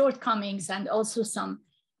shortcomings and also some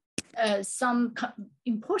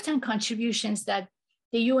important contributions that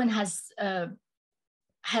the UN has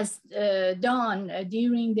done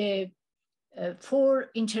during the 4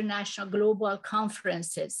 international global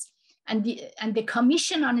conferences. And the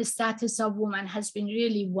Commission on the Status of Women has been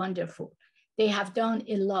really wonderful. They have done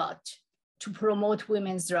a lot to promote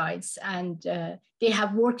women's rights, and they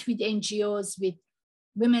have worked with NGOs, with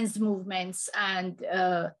women's movements, and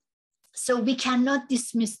so we cannot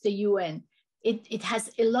dismiss the UN. It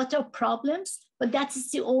has a lot of problems, but that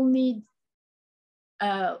is the only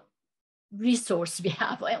resource we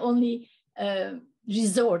have, only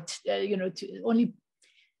resort, to only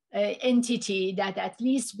entity that at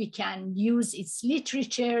least we can use its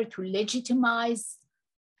literature to legitimize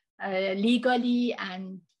legally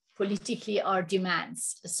and politically our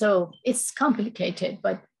demands. So it's complicated,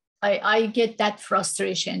 but I get that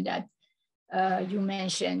frustration that you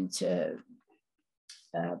mentioned,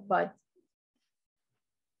 but.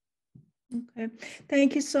 Okay,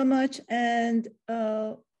 thank you so much. And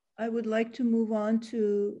I would like to move on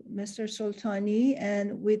to Mr. Soltani.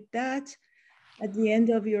 And with that, at the end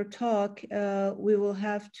of your talk, we will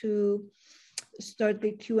have to start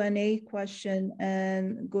the Q&A question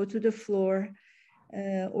and go to the floor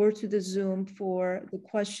or to the Zoom for the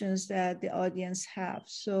questions that the audience have.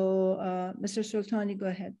 So Mr. Soltani, go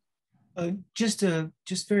ahead.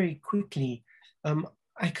 Just very quickly,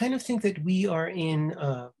 I kind of think that we are in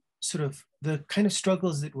sort of the kind of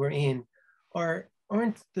struggles that we're in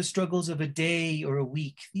aren't the struggles of a day or a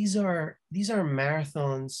week. These are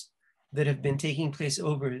marathons that have been taking place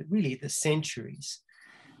over really the centuries.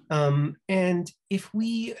 And if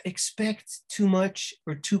we expect too much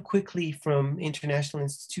or too quickly from international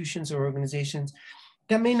institutions or organizations,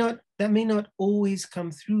 that may not always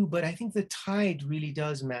come through, but I think the tide really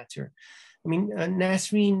does matter. I mean,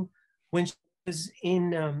 Nasrin, when she was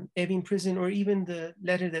in Evin prison, or even the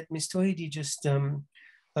letter that Ms. Tauhidi just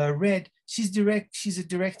read, she's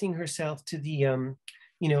directing herself to the,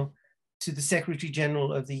 to the Secretary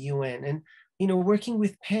General of the UN. And, working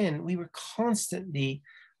with PEN, we were constantly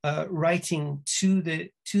writing to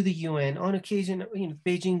the UN on occasion,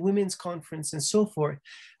 Beijing Women's Conference and so forth,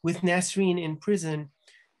 with Nasrin in prison,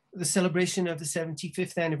 the celebration of the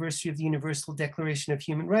 75th anniversary of the Universal Declaration of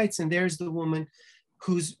Human Rights. And there's the woman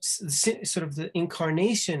who's sort of the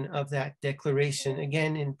incarnation of that declaration,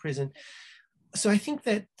 again in prison. So I think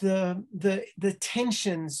that the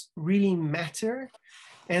tensions really matter,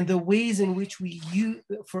 and the ways in which we use,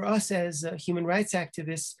 for us as human rights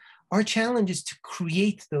activists, our challenge is to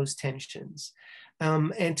create those tensions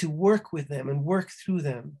and to work with them and work through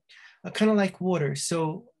them, kind of like water.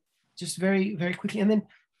 So just very, very quickly, and then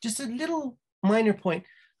just a little minor point.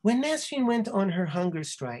 When Nasrin went on her hunger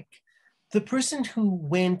strike, the person who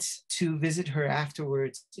went to visit her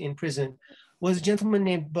afterwards in prison was a gentleman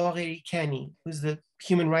named Berkeley Law School, who's the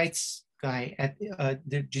human rights guy at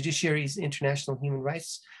the Judiciary's International Human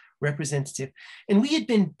Rights Representative. And we had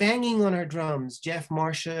been banging on our drums, Jeff,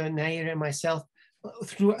 Marcia, Nair, and myself,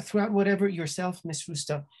 throughout whatever, yourself, Ms.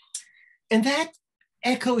 Rusta. And that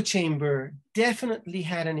echo chamber definitely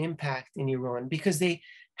had an impact in Iran, because they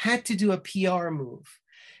had to do a PR move.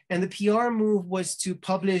 And the PR move was to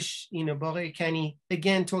publish, Berkeley Law School,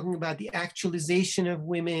 again, talking about the actualization of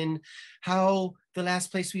women, how the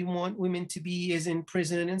last place we want women to be is in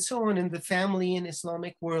prison, and so on, and the family in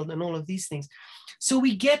Islamic world, and all of these things. So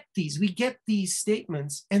we get these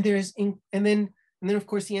statements, and then of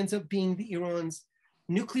course he ends up being Iran's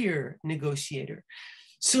nuclear negotiator.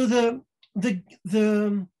 So the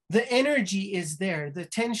energy is there, the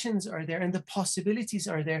tensions are there, and the possibilities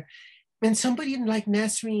are there. And somebody like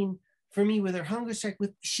Nasrin, for me, with her hunger strike,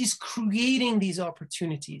 she's creating these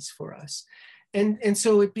opportunities for us. And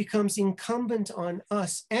so it becomes incumbent on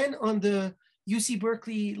us and on the UC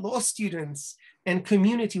Berkeley law students and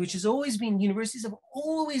community, which has always been, universities have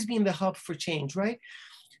always been the hub for change, right?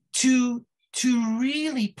 To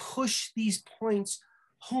really push these points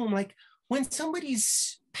home. Like when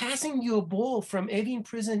somebody's passing you a ball from Evin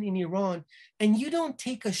prison in Iran and you don't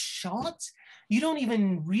take a shot, you don't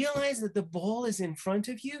even realize that the ball is in front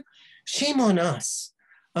of you, shame on us.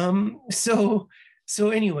 So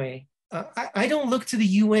anyway, I don't look to the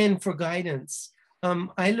UN for guidance.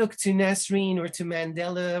 I look to Nasrin or to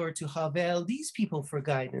Mandela or to Havel, these people, for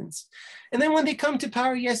guidance. And then when they come to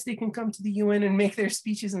power, yes, they can come to the UN and make their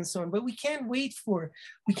speeches and so on, but we can't wait for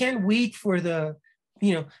the,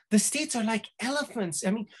 the states are like elephants.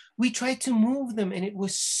 I mean, we tried to move them and it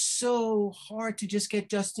was so hard to just get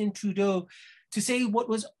Justin Trudeau to say what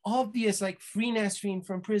was obvious, like free Nasrin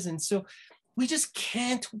from prison. So we just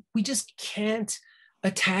can't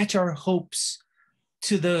attach our hopes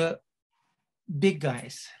to the big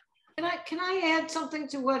guys. Can I add something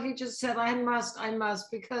to what he just said? I must,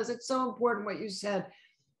 because it's so important what you said.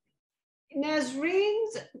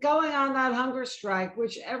 Nasrin's going on that hunger strike,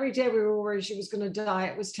 which every day we were worried she was going to die.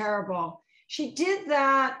 It was terrible. She did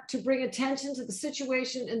that to bring attention to the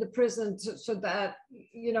situation in the prison so that,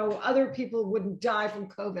 other people wouldn't die from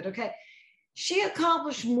COVID, okay? She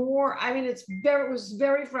accomplished more. I mean, it was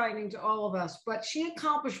very frightening to all of us, but she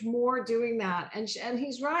accomplished more doing that. And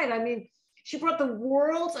he's right. I mean, she brought the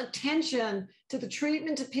world's attention to the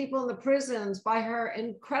treatment of people in the prisons by her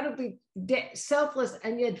incredibly selfless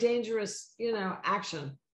and yet dangerous,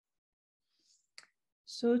 action.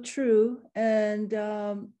 So true. And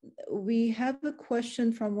we have a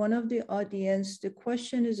question from one of the audience. The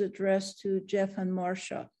question is addressed to Jeff and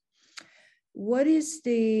Marcia. What is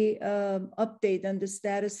the update on the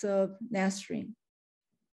status of Nasrin?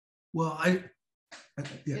 Well,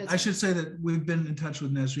 I should say that we've been in touch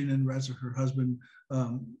with Nasrin and Reza, her husband,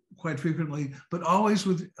 quite frequently, but always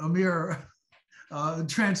with Amir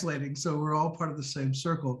translating. So we're all part of the same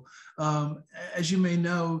circle. As you may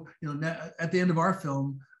know, at the end of our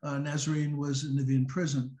film, Nasrin was in Evin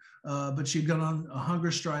prison, but she'd gone on a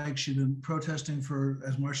hunger strike. She'd been protesting for,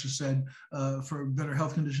 as Marcia said, for better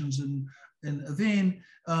health conditions in Evin.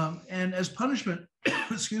 And as punishment,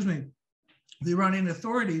 excuse me, the Iranian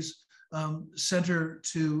authorities sent her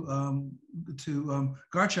to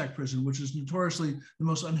Garchak prison, which is notoriously the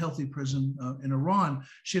most unhealthy prison in Iran.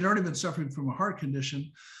 She had already been suffering from a heart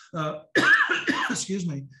condition, excuse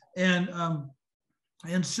me, and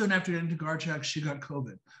soon after getting to Garchak, she got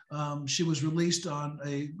COVID. She was released on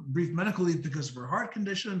a brief medical leave because of her heart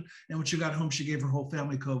condition. And when she got home, she gave her whole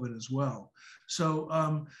family COVID as well.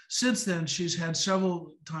 So since then, she's had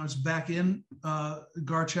several times back in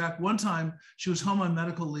Garchak. One time, she was home on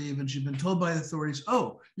medical leave, and she'd been told by the authorities,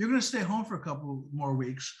 "Oh, you're going to stay home for a couple more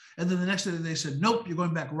weeks." And then the next day, they said, "Nope, you're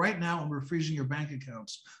going back right now, and we're freezing your bank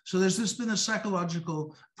accounts." So there's just been a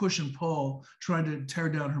psychological push and pull trying to tear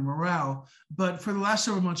down her morale. But for the last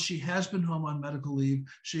several months, she has been home on medical leave.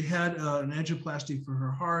 She had an angioplasty for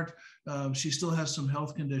her heart. She still has some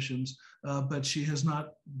health conditions, but she has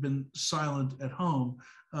not been silent at home.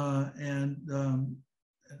 And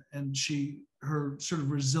her sort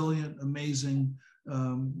of resilient, amazing,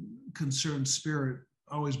 concerned spirit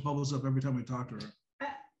always bubbles up every time we talk to her.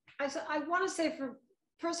 I want to say,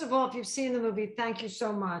 first of all, if you've seen the movie, thank you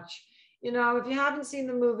so much. You know, if you haven't seen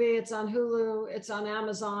the movie, it's on Hulu, it's on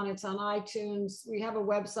Amazon, it's on iTunes. We have a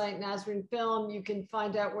website, Nasrin Film. You can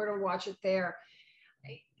find out where to watch it there.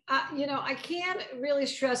 You know, I can't really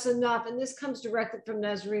stress enough, and this comes directly from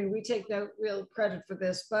Nasrin. We take no real credit for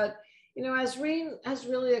this, but, you know, Nasrin has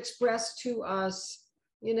really expressed to us,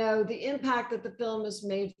 you know, the impact that the film has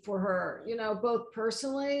made for her, you know, both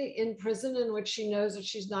personally in prison, in which she knows that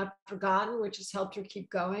she's not forgotten, which has helped her keep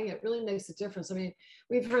going. It really makes a difference. I mean,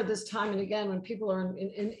 we've heard this time and again, when people are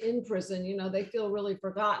in prison, you know, they feel really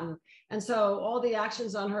forgotten. And so all the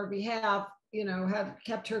actions on her behalf, you know, have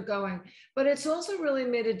kept her going. But it's also really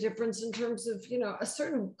made a difference in terms of, you know, a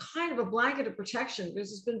certain kind of a blanket of protection,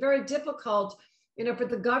 because it's been very difficult, you know, for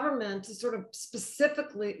the government to sort of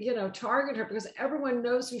specifically, you know, target her, because everyone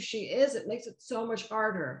knows who she is. It makes it so much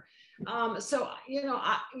harder. So, you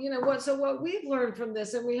know, so what we've learned from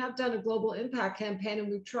this, and we have done a global impact campaign, and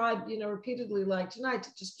we've tried, you know, repeatedly, like tonight,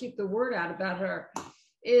 to just keep the word out about her,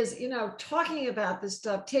 is, you know, talking about this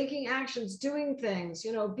stuff, taking actions, doing things,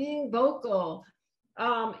 you know, being vocal,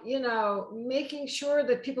 you know, making sure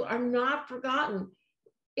that people are not forgotten.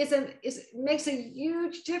 Makes a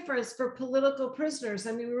huge difference for political prisoners.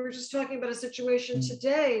 I mean, we were just talking about a situation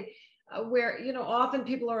today where, you know, often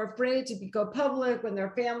people are afraid to go public when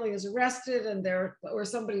their family is arrested or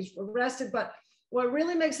somebody's arrested. But what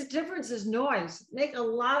really makes a difference is noise. Make a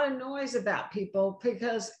lot of noise about people,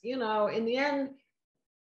 because, you know, in the end,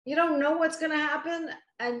 you don't know what's going to happen,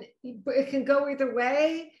 and it can go either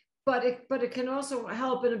way. But it can also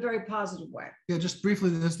help in a very positive way. Yeah, just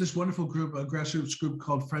briefly, there's this wonderful group, a grassroots group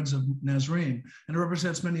called Friends of Nasrin, and it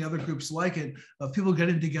represents many other groups like it, of people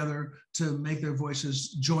getting together to make their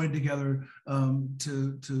voices join together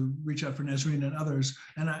to reach out for Nasrin and others.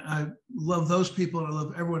 And I love those people, and I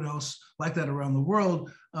love everyone else like that around the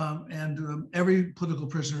world. Every political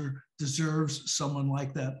prisoner deserves someone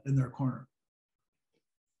like that in their corner.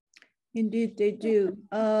 Indeed, they do.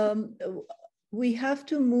 We have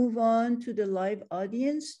to move on to the live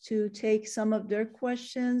audience to take some of their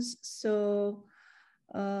questions. So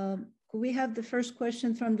could we have the first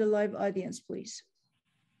question from the live audience, please?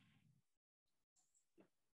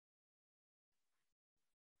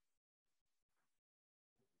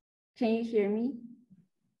 Can you hear me?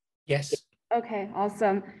 Yes. Okay,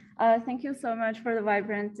 awesome. Thank you so much for the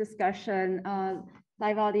vibrant discussion.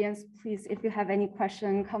 Live audience, please, if you have any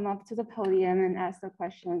question, come up to the podium and ask the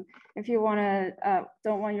question. If you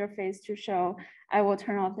don't want your face to show, I will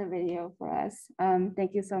turn off the video for us.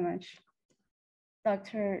 Thank you so much.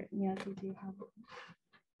 Dr. Niazi, do you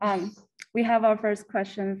have? We have our first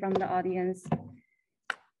question from the audience.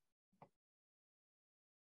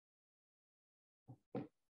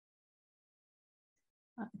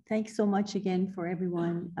 Thanks so much again for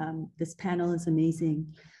everyone. This panel is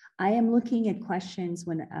amazing. I am looking at questions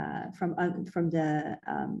from the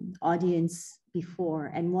audience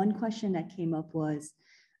before, and one question that came up was,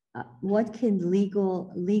 what can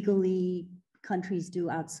legally countries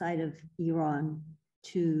do outside of Iran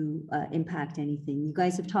to impact anything? You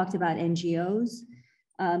guys have talked about NGOs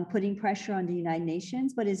putting pressure on the United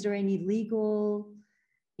Nations, but is there any legal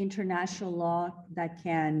international law that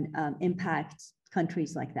can impact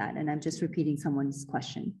countries like that? And I'm just repeating someone's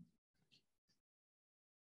question.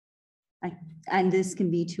 And this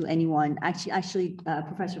can be to anyone, actually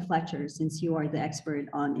Professor Fletcher, since you are the expert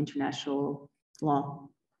on international law.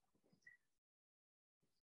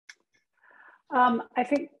 I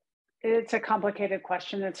think it's a complicated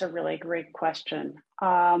question. It's a really great question.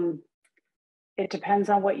 It depends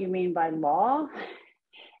on what you mean by law,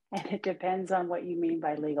 and it depends on what you mean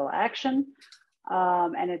by legal action,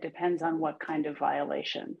 and it depends on what kind of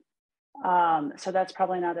violation. So that's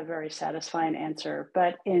probably not a very satisfying answer,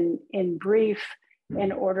 but in brief,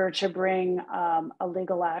 in order to bring a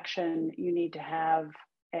legal action, you need to have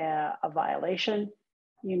a violation.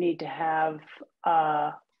 You need to have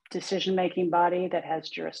decision-making body that has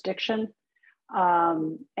jurisdiction,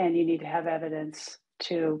 and you need to have evidence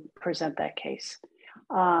to present that case.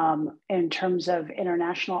 In terms of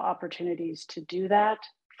international opportunities to do that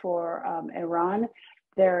for Iran,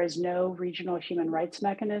 there is no regional human rights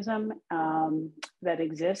mechanism that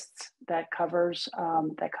exists that covers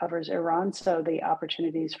Iran. So the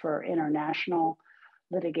opportunities for international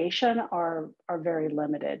litigation are very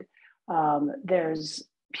limited. There's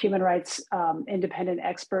human rights independent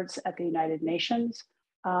experts at the United Nations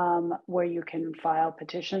where you can file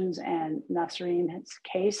petitions, and Nasrin's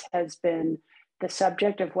case has been the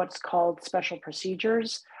subject of what's called special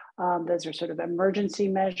procedures. Those are sort of emergency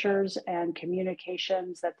measures and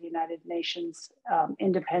communications that the United Nations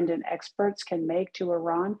independent experts can make to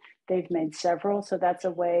Iran. They've made several, so that's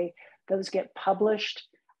a way those get published.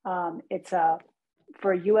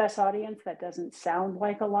 For a US audience, that doesn't sound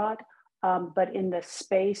like a lot, but in the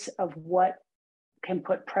space of what can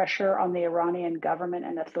put pressure on the Iranian government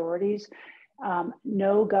and authorities,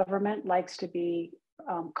 no government likes to be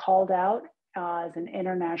called out as an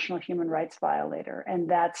international human rights violator. And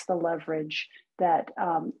that's the leverage that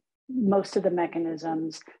most of the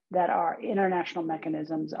mechanisms that are international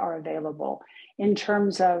mechanisms are available. In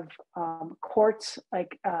terms of courts,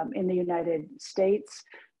 like in the United States,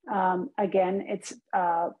 again, it's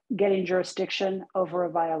getting jurisdiction over a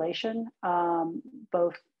violation,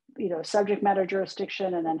 both subject matter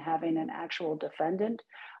jurisdiction and then having an actual defendant.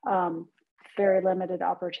 Very limited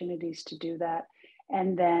opportunities to do that.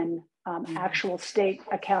 And then actual state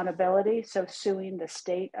accountability, so suing the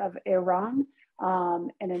state of Iran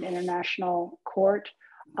in an international court.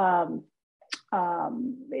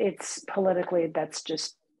 It's politically, that's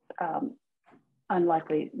just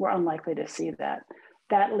unlikely. We're unlikely to see that.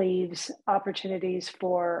 That leaves opportunities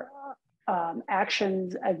for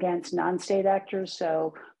actions against non-state actors,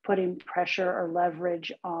 so putting pressure or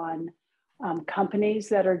leverage on companies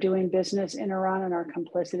that are doing business in Iran and are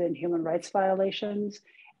complicit in human rights violations,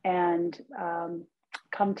 and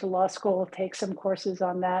come to law school, take some courses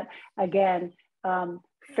on that. Again,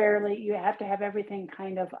 you have to have everything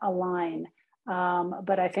kind of align.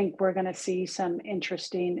 But I think we're going to see some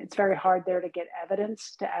interesting, it's very hard there to get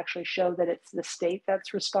evidence to actually show that it's the state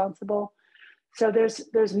that's responsible. So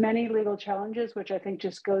there's many legal challenges, which I think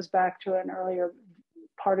just goes back to an earlier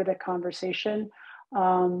part of the conversation,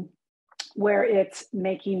 where it's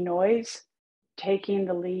making noise, taking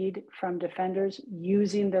the lead from defenders,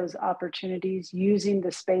 using those opportunities, using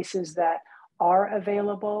the spaces that are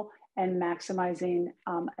available, and maximizing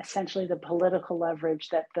essentially the political leverage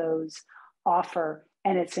that those offer.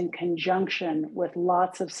 And it's in conjunction with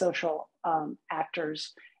lots of social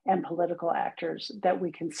actors and political actors that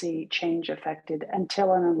we can see change affected,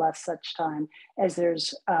 until and unless such time as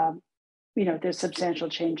there's there's substantial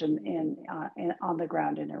change on the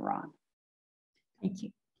ground in Iran. Thank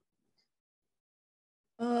you.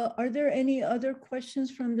 Are there any other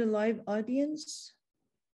questions from the live audience?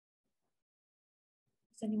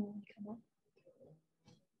 Does anyone want to come up?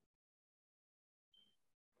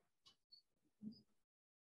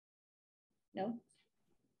 No?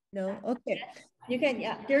 No? Okay. You can,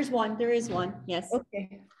 yeah, there is one, yes.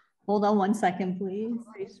 Okay. Hold on 1 second,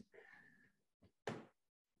 please.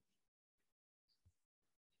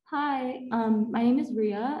 Hi, my name is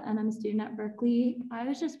Ria and I'm a student at Berkeley. I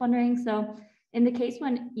was just wondering, so in the case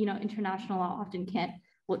when, international law often can't,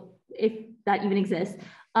 well, if that even exists,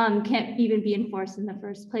 can't even be enforced in the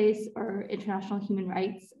first place, or international human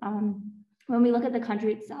rights, when we look at the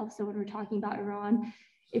country itself, so when we're talking about Iran,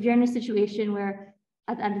 if you're in a situation where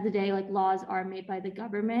at the end of the day, like, laws are made by the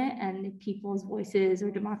government and if people's voices or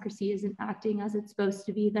democracy isn't acting as it's supposed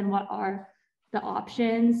to be, then what are the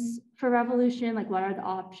options for revolution? Like, what are the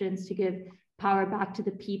options to give power back to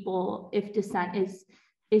the people if dissent is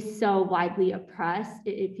so widely oppressed?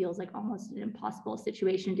 It feels like almost an impossible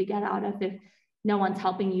situation to get out of if no one's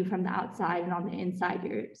helping you from the outside, and on the inside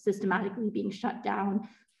you're systematically being shut down.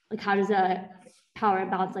 Like, how does a power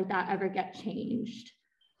imbalance like that ever get changed?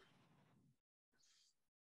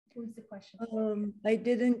 What was the question? I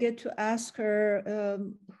didn't get to ask her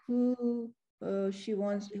who she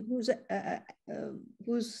wants,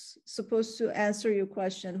 who's supposed to answer your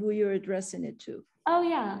question, who you're addressing it to. Oh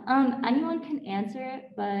yeah, anyone can answer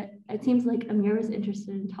it, but it seems like Amir was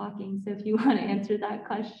interested in talking. So if you want to answer that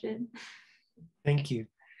question. Thank you.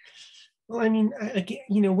 Well, I mean,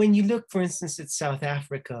 again, when you look, for instance, at South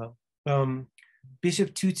Africa,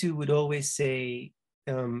 Bishop Tutu would always say,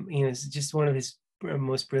 it's just one of his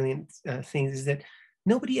most brilliant things is that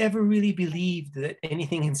nobody ever really believed that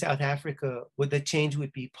anything in South Africa that change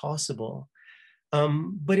would be possible.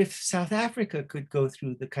 But if South Africa could go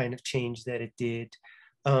through the kind of change that it did,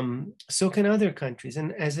 So can other countries.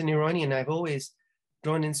 And as an Iranian, I've always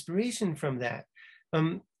drawn inspiration from that.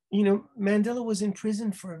 You know, Mandela was in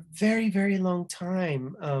prison for a very, very long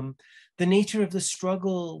time. The nature of the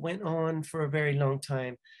struggle went on for a very long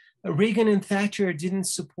time. Reagan and Thatcher didn't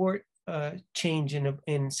support change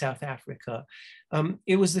in South Africa.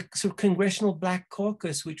 It was the sort of Congressional Black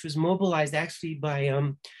Caucus, which was mobilized actually by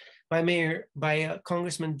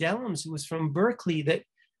Congressman Dellums, who was from Berkeley, that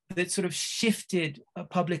sort of shifted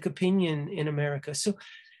public opinion in America. So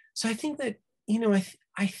I think that, you know,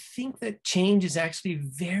 I think that change is actually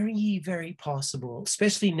very, very possible,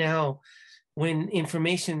 especially now when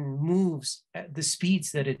information moves at the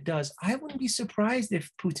speeds that it does. I wouldn't be surprised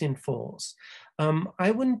if Putin falls.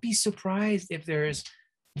 I wouldn't be surprised if there's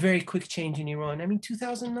very quick change in Iran. I mean,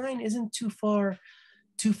 2009 isn't too far.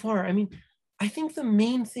 I mean, I think the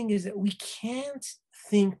main thing is that we can't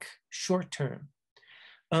think short term.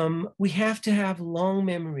 We have to have long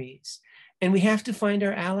memories, and we have to find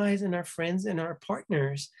our allies and our friends and our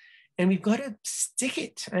partners, and we've got to stick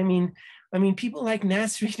it. I mean, people like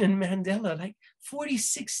Nasrin and Mandela, like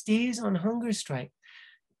 46 days on hunger strike.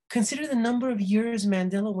 Consider the number of years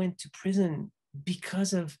Mandela went to prison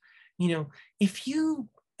because of, you know, if you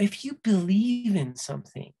believe in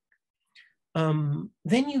something,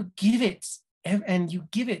 then you give it, and you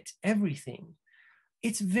give it everything.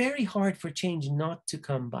 It's very hard for change not to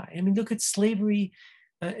come by. I mean, look at slavery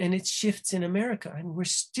and its shifts in America, and we're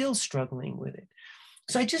still struggling with it.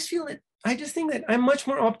 So I just think that I'm much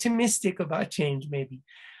more optimistic about change maybe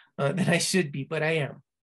than I should be, but I am.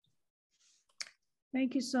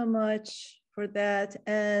 Thank you so much for that.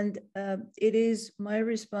 And it is my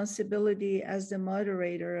responsibility as the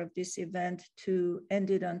moderator of this event to end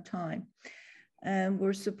it on time. And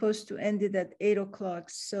we're supposed to end it at 8 o'clock.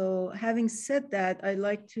 So having said that, I'd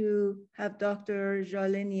like to have Dr.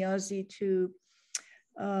 Jaleh Niazi to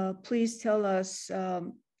please tell us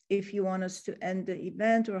if you want us to end the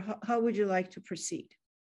event, or how would you like to proceed?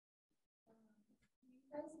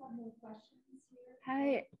 You guys have any questions here?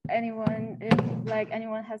 Hi, anyone. If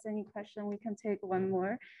anyone has any question, we can take one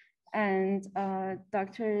more. And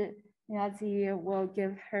Dr. Niazi will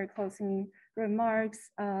give her closing remarks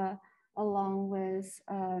along with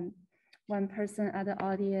one person at the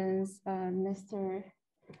audience, Mr.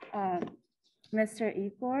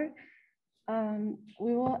 Igor.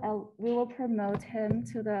 We will promote him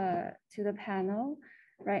to the panel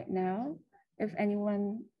right now. If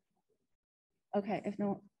anyone, okay, if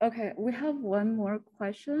no, okay, we have one more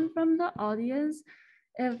question from the audience.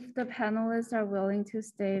 If the panelists are willing to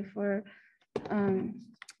stay for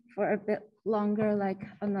a bit longer, like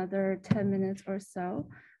another 10 minutes or so,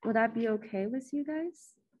 would that be okay with you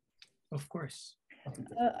guys? Of course.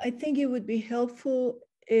 I think it would be helpful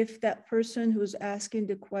if that person who's asking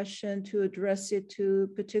the question to address it to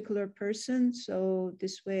a particular person. So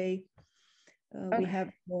this way we have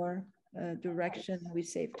more direction, we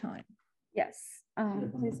save time. Yes,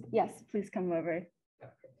 please come over.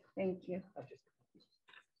 Thank you.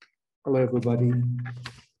 Hello, everybody.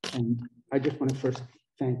 And I just want to first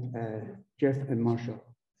thank Jeff and Marsha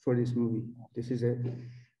for this movie. This is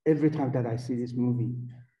every time that I see this movie,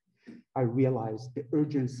 I realize the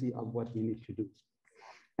urgency of what we need to do.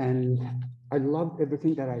 And I love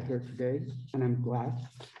everything that I heard today, and I'm glad.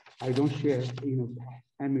 I don't share,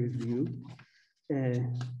 Amir's view.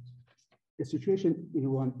 The situation in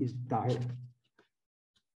Iran is dire.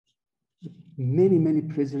 Many, many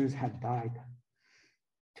prisoners have died.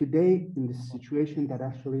 Today, in the situation that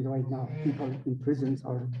actually right now, people in prisons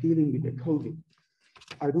are dealing with the COVID,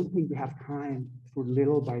 I don't think we have time for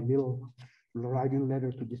little by little writing a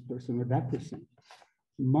letter to this person or that person.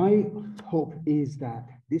 My hope is that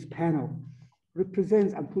this panel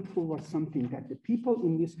represents and put forward something that the people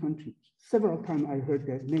in this country, several times I heard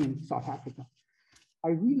their name, South Africa. I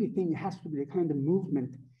really think it has to be the kind of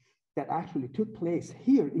movement that actually took place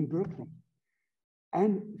here in Berkeley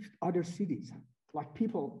and other cities, like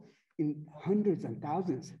people in hundreds and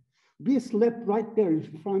thousands. We slept right there in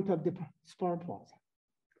front of the Spar Plaza.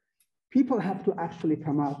 People have to actually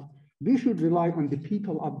come out. We should rely on the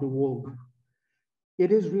people of the world.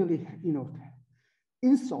 It is really,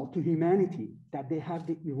 insult to humanity that they have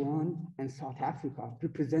the Iran and South Africa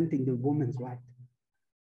representing the women's right.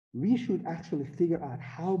 We should actually figure out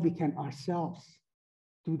how we can ourselves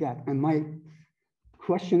do that. And my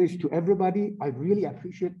question is to everybody. I really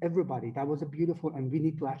appreciate everybody. That was a beautiful, and we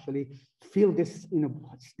need to actually fill this,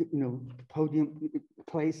 podium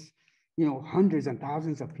place, hundreds and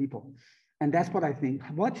thousands of people. And that's what I think.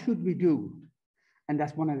 What should we do? And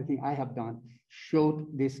that's one of the things I have done.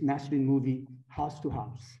 Showed this Nasrin movie house to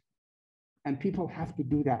house. And people have to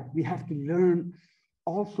do that. We have to learn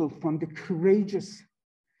also from the courageous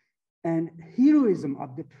and heroism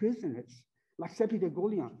of the prisoners, like Sepi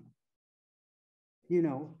Golian, you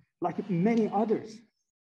know, like many others.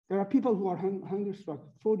 There are people who are hunger struck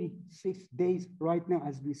 46 days right now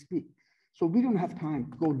as we speak. So we don't have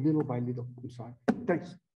time to go little by little. I'm sorry.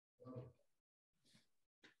 Thanks.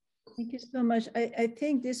 Thank you so much. I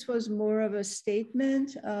think this was more of a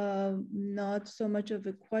statement, not so much of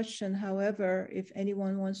a question. However, if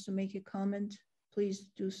anyone wants to make a comment, please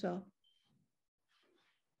do so.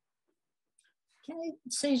 Can I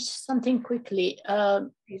say something quickly? I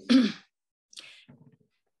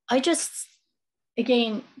just,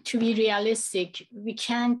 again, to be realistic, we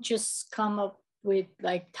can't just come up with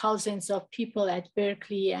like thousands of people at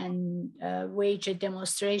Berkeley and wage a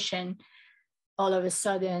demonstration all of a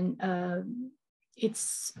sudden.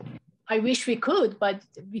 I wish we could, but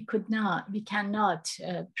we cannot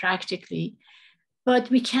practically. But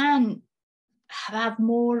we can have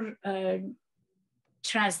more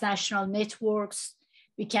transnational networks.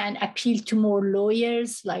 We can appeal to more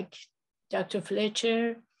lawyers like Dr.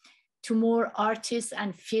 Fletcher, to more artists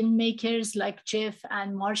and filmmakers like Jeff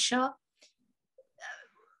and Marsha.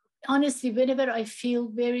 Honestly, whenever I feel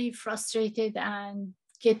very frustrated and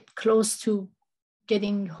get close to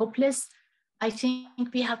getting hopeless, I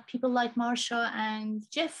think we have people like Marsha and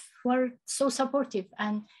Jeff who are so supportive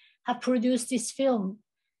and have produced this film.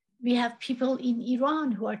 We have people in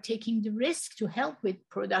Iran who are taking the risk to help with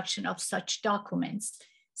production of such documents.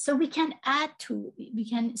 So we can we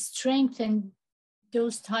can strengthen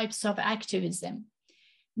those types of activism.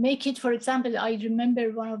 Make it, for example, I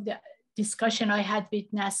remember one of the discussion I had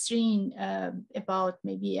with Nasrin about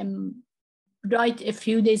maybe right a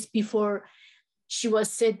few days before she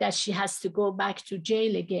was said that she has to go back to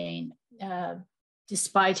jail again,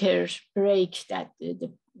 despite her break that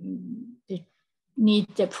the need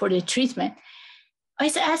for the treatment. I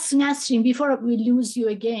asked Nasrin, before we lose you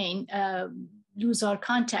again, lose our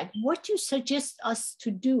contact, what do you suggest us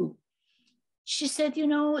to do? She said, you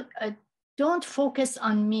know, don't focus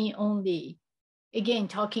on me only. Again,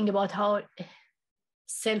 talking about how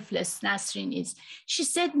selfless Nasrin is. She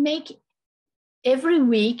said,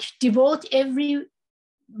 devote every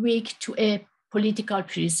week to a political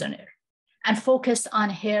prisoner and focus on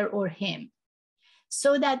her or him,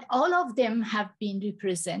 so that all of them have been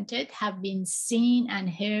represented, have been seen and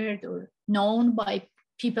heard or known by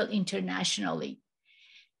people internationally.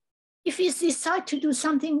 If we decide to do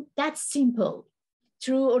something that simple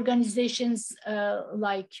through organizations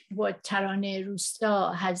like what Taraneh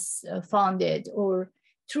Rusta has founded, or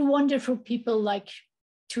through wonderful people like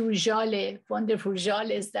two Jale, wonderful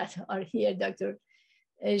Jales that are here, Dr.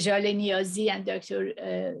 Jale Niazi and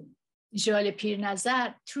Dr. Jale Pir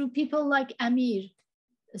Nazar, through people like Amir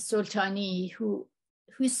Soltani, who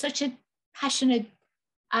is such a passionate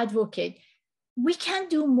advocate, we can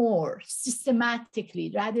do more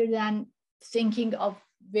systematically rather than thinking of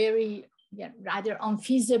very rather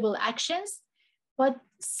unfeasible actions, but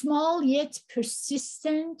small yet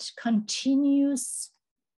persistent, continuous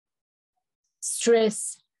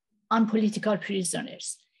stress on political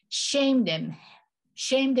prisoners. Shame them,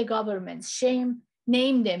 shame the governments,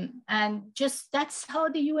 name them, and just that's how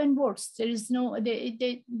the UN works. There is no,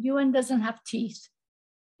 the UN doesn't have teeth.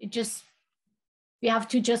 We have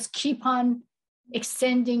to just keep on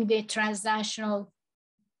extending the transnational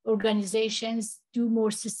organizations, do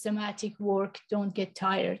more systematic work, don't get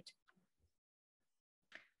tired.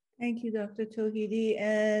 Thank you, Dr. Tauhidi.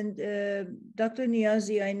 And Dr.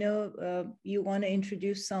 Niazi, I know you want to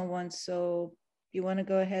introduce someone, so you want to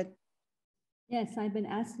go ahead? Yes, I've been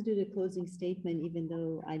asked to do the closing statement, even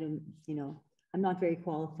though I don't, I'm not very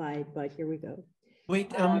qualified, but here we go.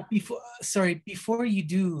 Wait, before you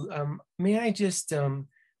do, may I just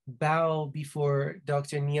bow before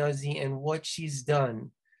Dr. Niazi and what she's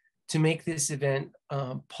done to make this event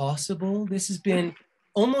possible. This has been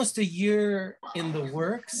almost a year in the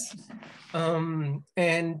works. And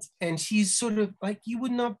she's sort of like, you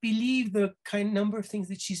would not believe the number of things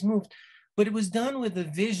that she's moved, but it was done with a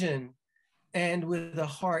vision and with a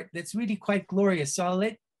heart that's really quite glorious. So I'll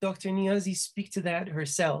let Dr. Niazi speak to that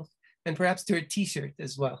herself, and perhaps to her t-shirt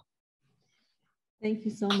as well. Thank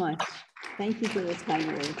you so much. Thank you for those kind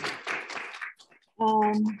words.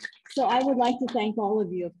 So I would like to thank all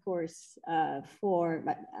of you, of course, for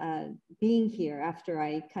being here after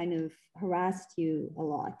I kind of harassed you a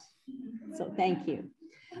lot. So thank you.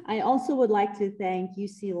 I also would like to thank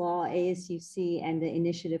UC Law, ASUC, and the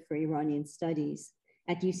Initiative for Iranian Studies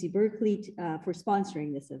at UC Berkeley for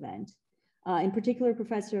sponsoring this event. In particular,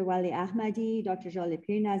 Professor Wali Ahmadi, Dr. Jale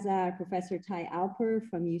Pir Nazar, Professor Tai Alper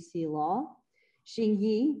from UC Law,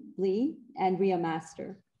 Xingyi Li, and Ria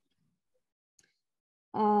Master.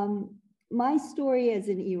 My story as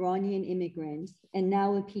an Iranian immigrant and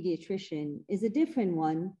now a pediatrician is a different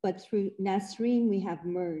one, but through Nasrin, we have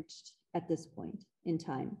merged at this point in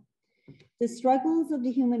time. The struggles of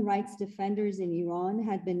the human rights defenders in Iran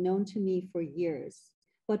had been known to me for years,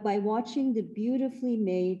 but by watching the beautifully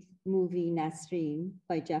made movie Nasrin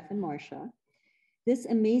by Jeff and Marsha, this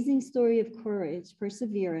amazing story of courage,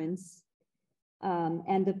 perseverance,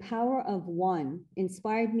 and the power of one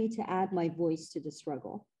inspired me to add my voice to the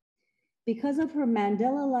struggle. Because of her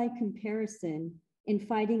Mandela-like comparison in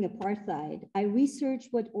fighting apartheid, I researched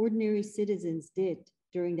what ordinary citizens did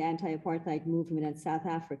during the anti-apartheid movement in South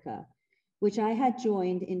Africa, which I had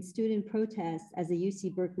joined in student protests as a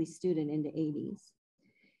UC Berkeley student in the 80s.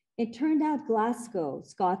 It turned out Glasgow,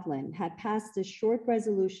 Scotland, had passed a short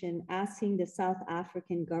resolution asking the South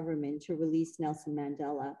African government to release Nelson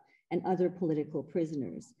Mandela and other political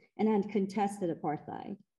prisoners, and had contested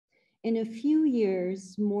apartheid. In a few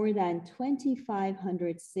years, more than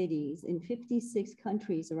 2,500 cities in 56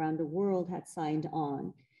 countries around the world had signed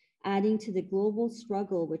on, adding to the global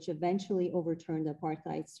struggle which eventually overturned the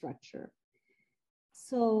apartheid structure.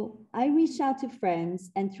 So I reached out to friends,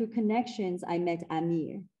 and through connections, I met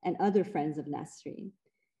Amir and other friends of Nasrin,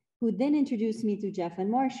 who then introduced me to Jeff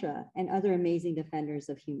and Marsha and other amazing defenders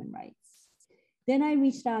of human rights. Then I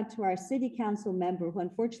reached out to our city council member, who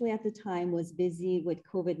unfortunately at the time was busy with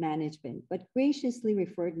COVID management, but graciously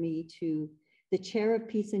referred me to the chair of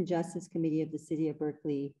Peace and Justice Committee of the City of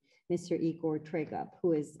Berkeley, Mr. Igor Tregub,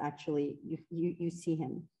 who is actually, you see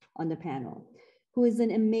him on the panel, who is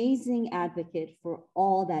an amazing advocate for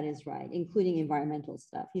all that is right, including environmental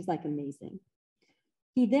stuff. He's like amazing.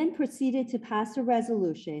 He then proceeded to pass a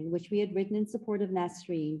resolution, which we had written in support of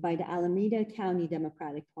Nasrin by the Alameda County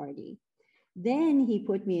Democratic Party. Then he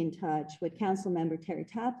put me in touch with Council Member Terry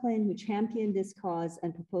Taplin, who championed this cause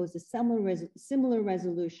and proposed a similar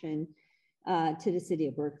resolution to the City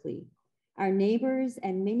of Berkeley. Our neighbors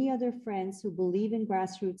and many other friends who believe in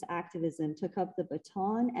grassroots activism took up the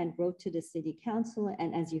baton and wrote to the City Council.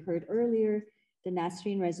 And as you heard earlier, the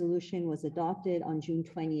Nasrin resolution was adopted on June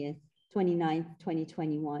 29th,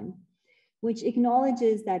 2021, which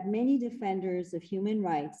acknowledges that many defenders of human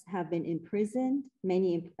rights have been imprisoned,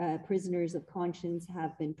 many prisoners of conscience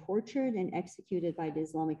have been tortured and executed by the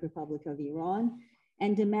Islamic Republic of Iran,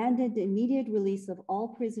 and demanded the immediate release of all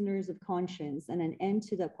prisoners of conscience and an end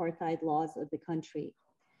to the apartheid laws of the country.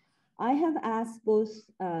 I have asked both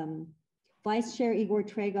Vice Chair Igor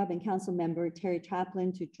Tregub and Council Member Terry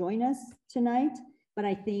Taplin to join us tonight, but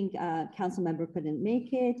I think Council Member couldn't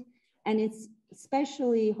make it. And it's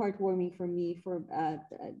especially heartwarming for me for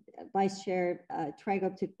Vice Chair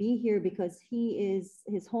Tregub to be here, because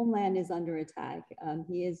his homeland is under attack.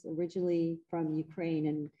 He is originally from Ukraine,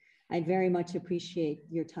 and I very much appreciate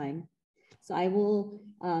your time. So I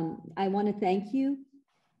want to thank you,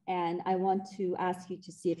 and I want to ask you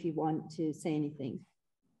to see if you want to say anything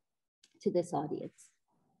to this audience.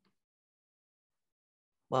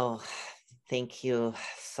 Well, thank you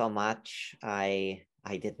so much.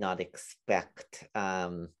 I did not expect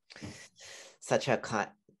such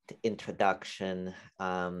a introduction,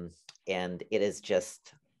 and it is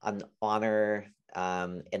just an honor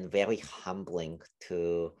and very humbling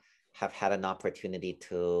to have had an opportunity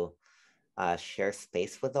to share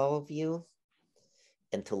space with all of you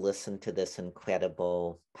and to listen to this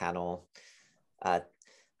incredible panel.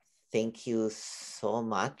 Thank you so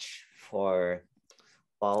much for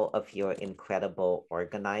all of your incredible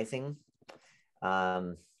organizing.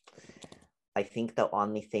 I think the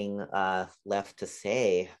only thing left to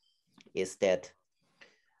say is that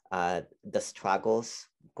the struggles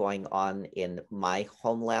going on in my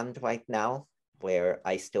homeland right now, where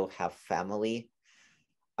I still have family,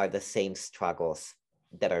 are the same struggles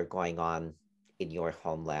that are going on in your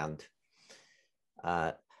homeland.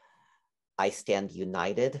 I stand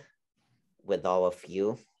united with all of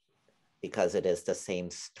you because it is the same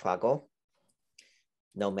struggle.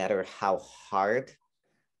 No matter how hard,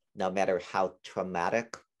 no matter how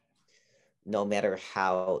traumatic, no matter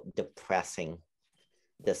how depressing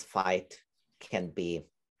this fight can be,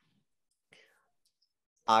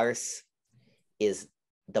 ours is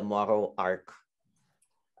the moral arc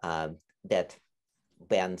that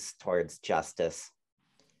bends towards justice.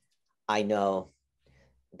 I know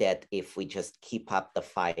that if we just keep up the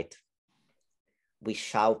fight, we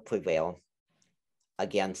shall prevail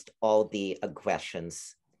against all the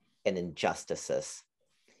aggressions and injustices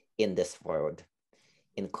in this world,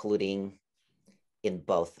 including in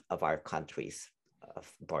both of our countries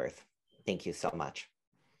of birth. Thank you so much.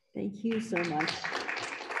 Thank you so much.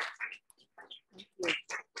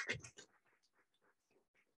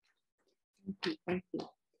 Thank you.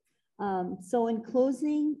 So in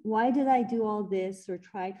closing, why did I do all this or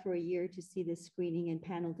tried for a year to see this screening and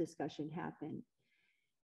panel discussion happen?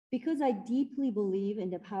 Because I deeply believe in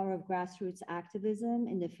the power of grassroots activism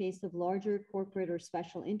in the face of larger corporate or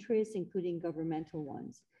special interests, including governmental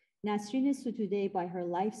ones. Nasrin today, by her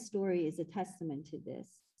life story, is a testament to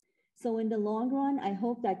this. So in the long run, I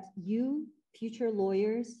hope that you, future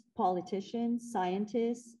lawyers, politicians,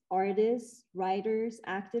 scientists, artists, writers,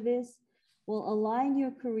 activists, will align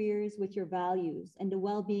your careers with your values and the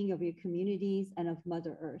well-being of your communities and of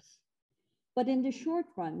Mother Earth. But in the short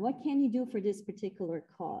run, what can you do for this particular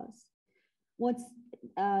cause? What's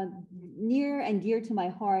near and dear to my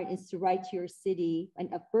heart is to write to your city,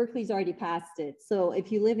 and Berkeley's already passed it. So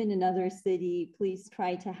if you live in another city, please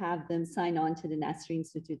try to have them sign on to the Nasrin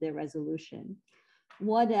Institute, their resolution.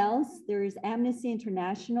 What else? There's Amnesty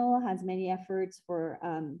International has many efforts for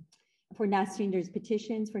Nasrin. There's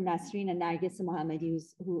petitions for Nasrin and Nargis Mohammadi,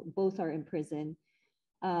 who both are in prison.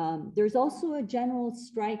 There's also a general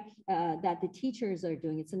strike that the teachers are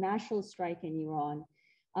doing. It's a national strike in Iran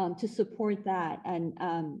to support that. And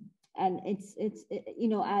it's you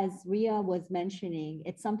know, as Ria was mentioning,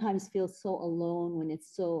 it sometimes feels so alone when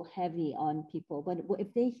it's so heavy on people. But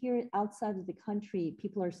if they hear it outside of the country,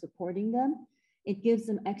 people are supporting them, it gives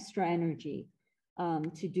them extra energy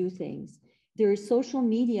to do things. There's social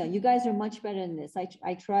media. You guys are much better than this.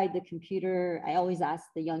 I tried the computer. I always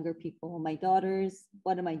ask the younger people, my daughters,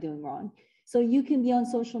 what am I doing wrong? So you can be on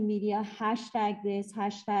social media, hashtag this,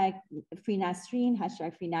 hashtag Free Nasrin,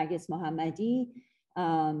 hashtag Free Nargis Mohammadi,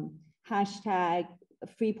 hashtag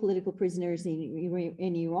Free Political Prisoners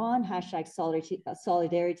in Iran, hashtag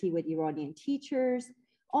solidarity with Iranian teachers.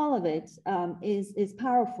 All of it is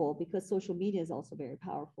powerful because social media is also very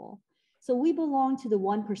powerful. So we belong to the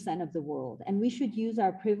 1% of the world, and we should use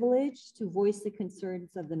our privilege to voice the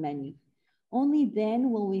concerns of the many. Only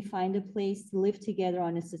then will we find a place to live together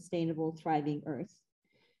on a sustainable, thriving earth.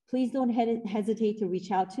 Please don't hesitate to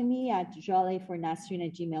reach out to me at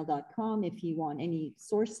jalefornasrin@gmail.com if you want any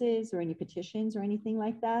sources or any petitions or anything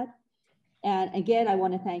like that. And again, I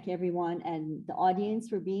want to thank everyone and the audience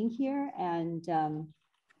for being here, and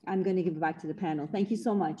I'm going to give it back to the panel. Thank you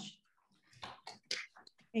so much.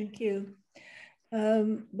 Thank you.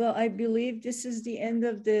 Well, I believe this is the end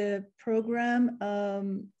of the program.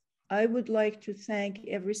 I would like to thank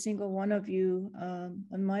every single one of you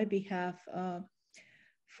on my behalf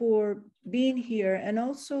for being here and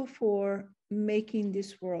also for making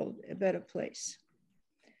this world a better place.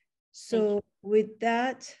 So with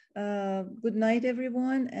that, good night,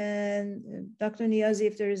 everyone. And Dr. Niazi,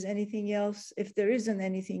 if there is anything else, if there isn't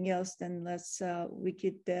anything else, then we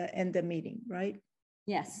could end the meeting, right?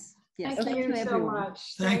 Yes. Yes. Thank you so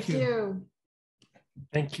much. Thank you.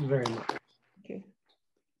 Thank you very much. Okay.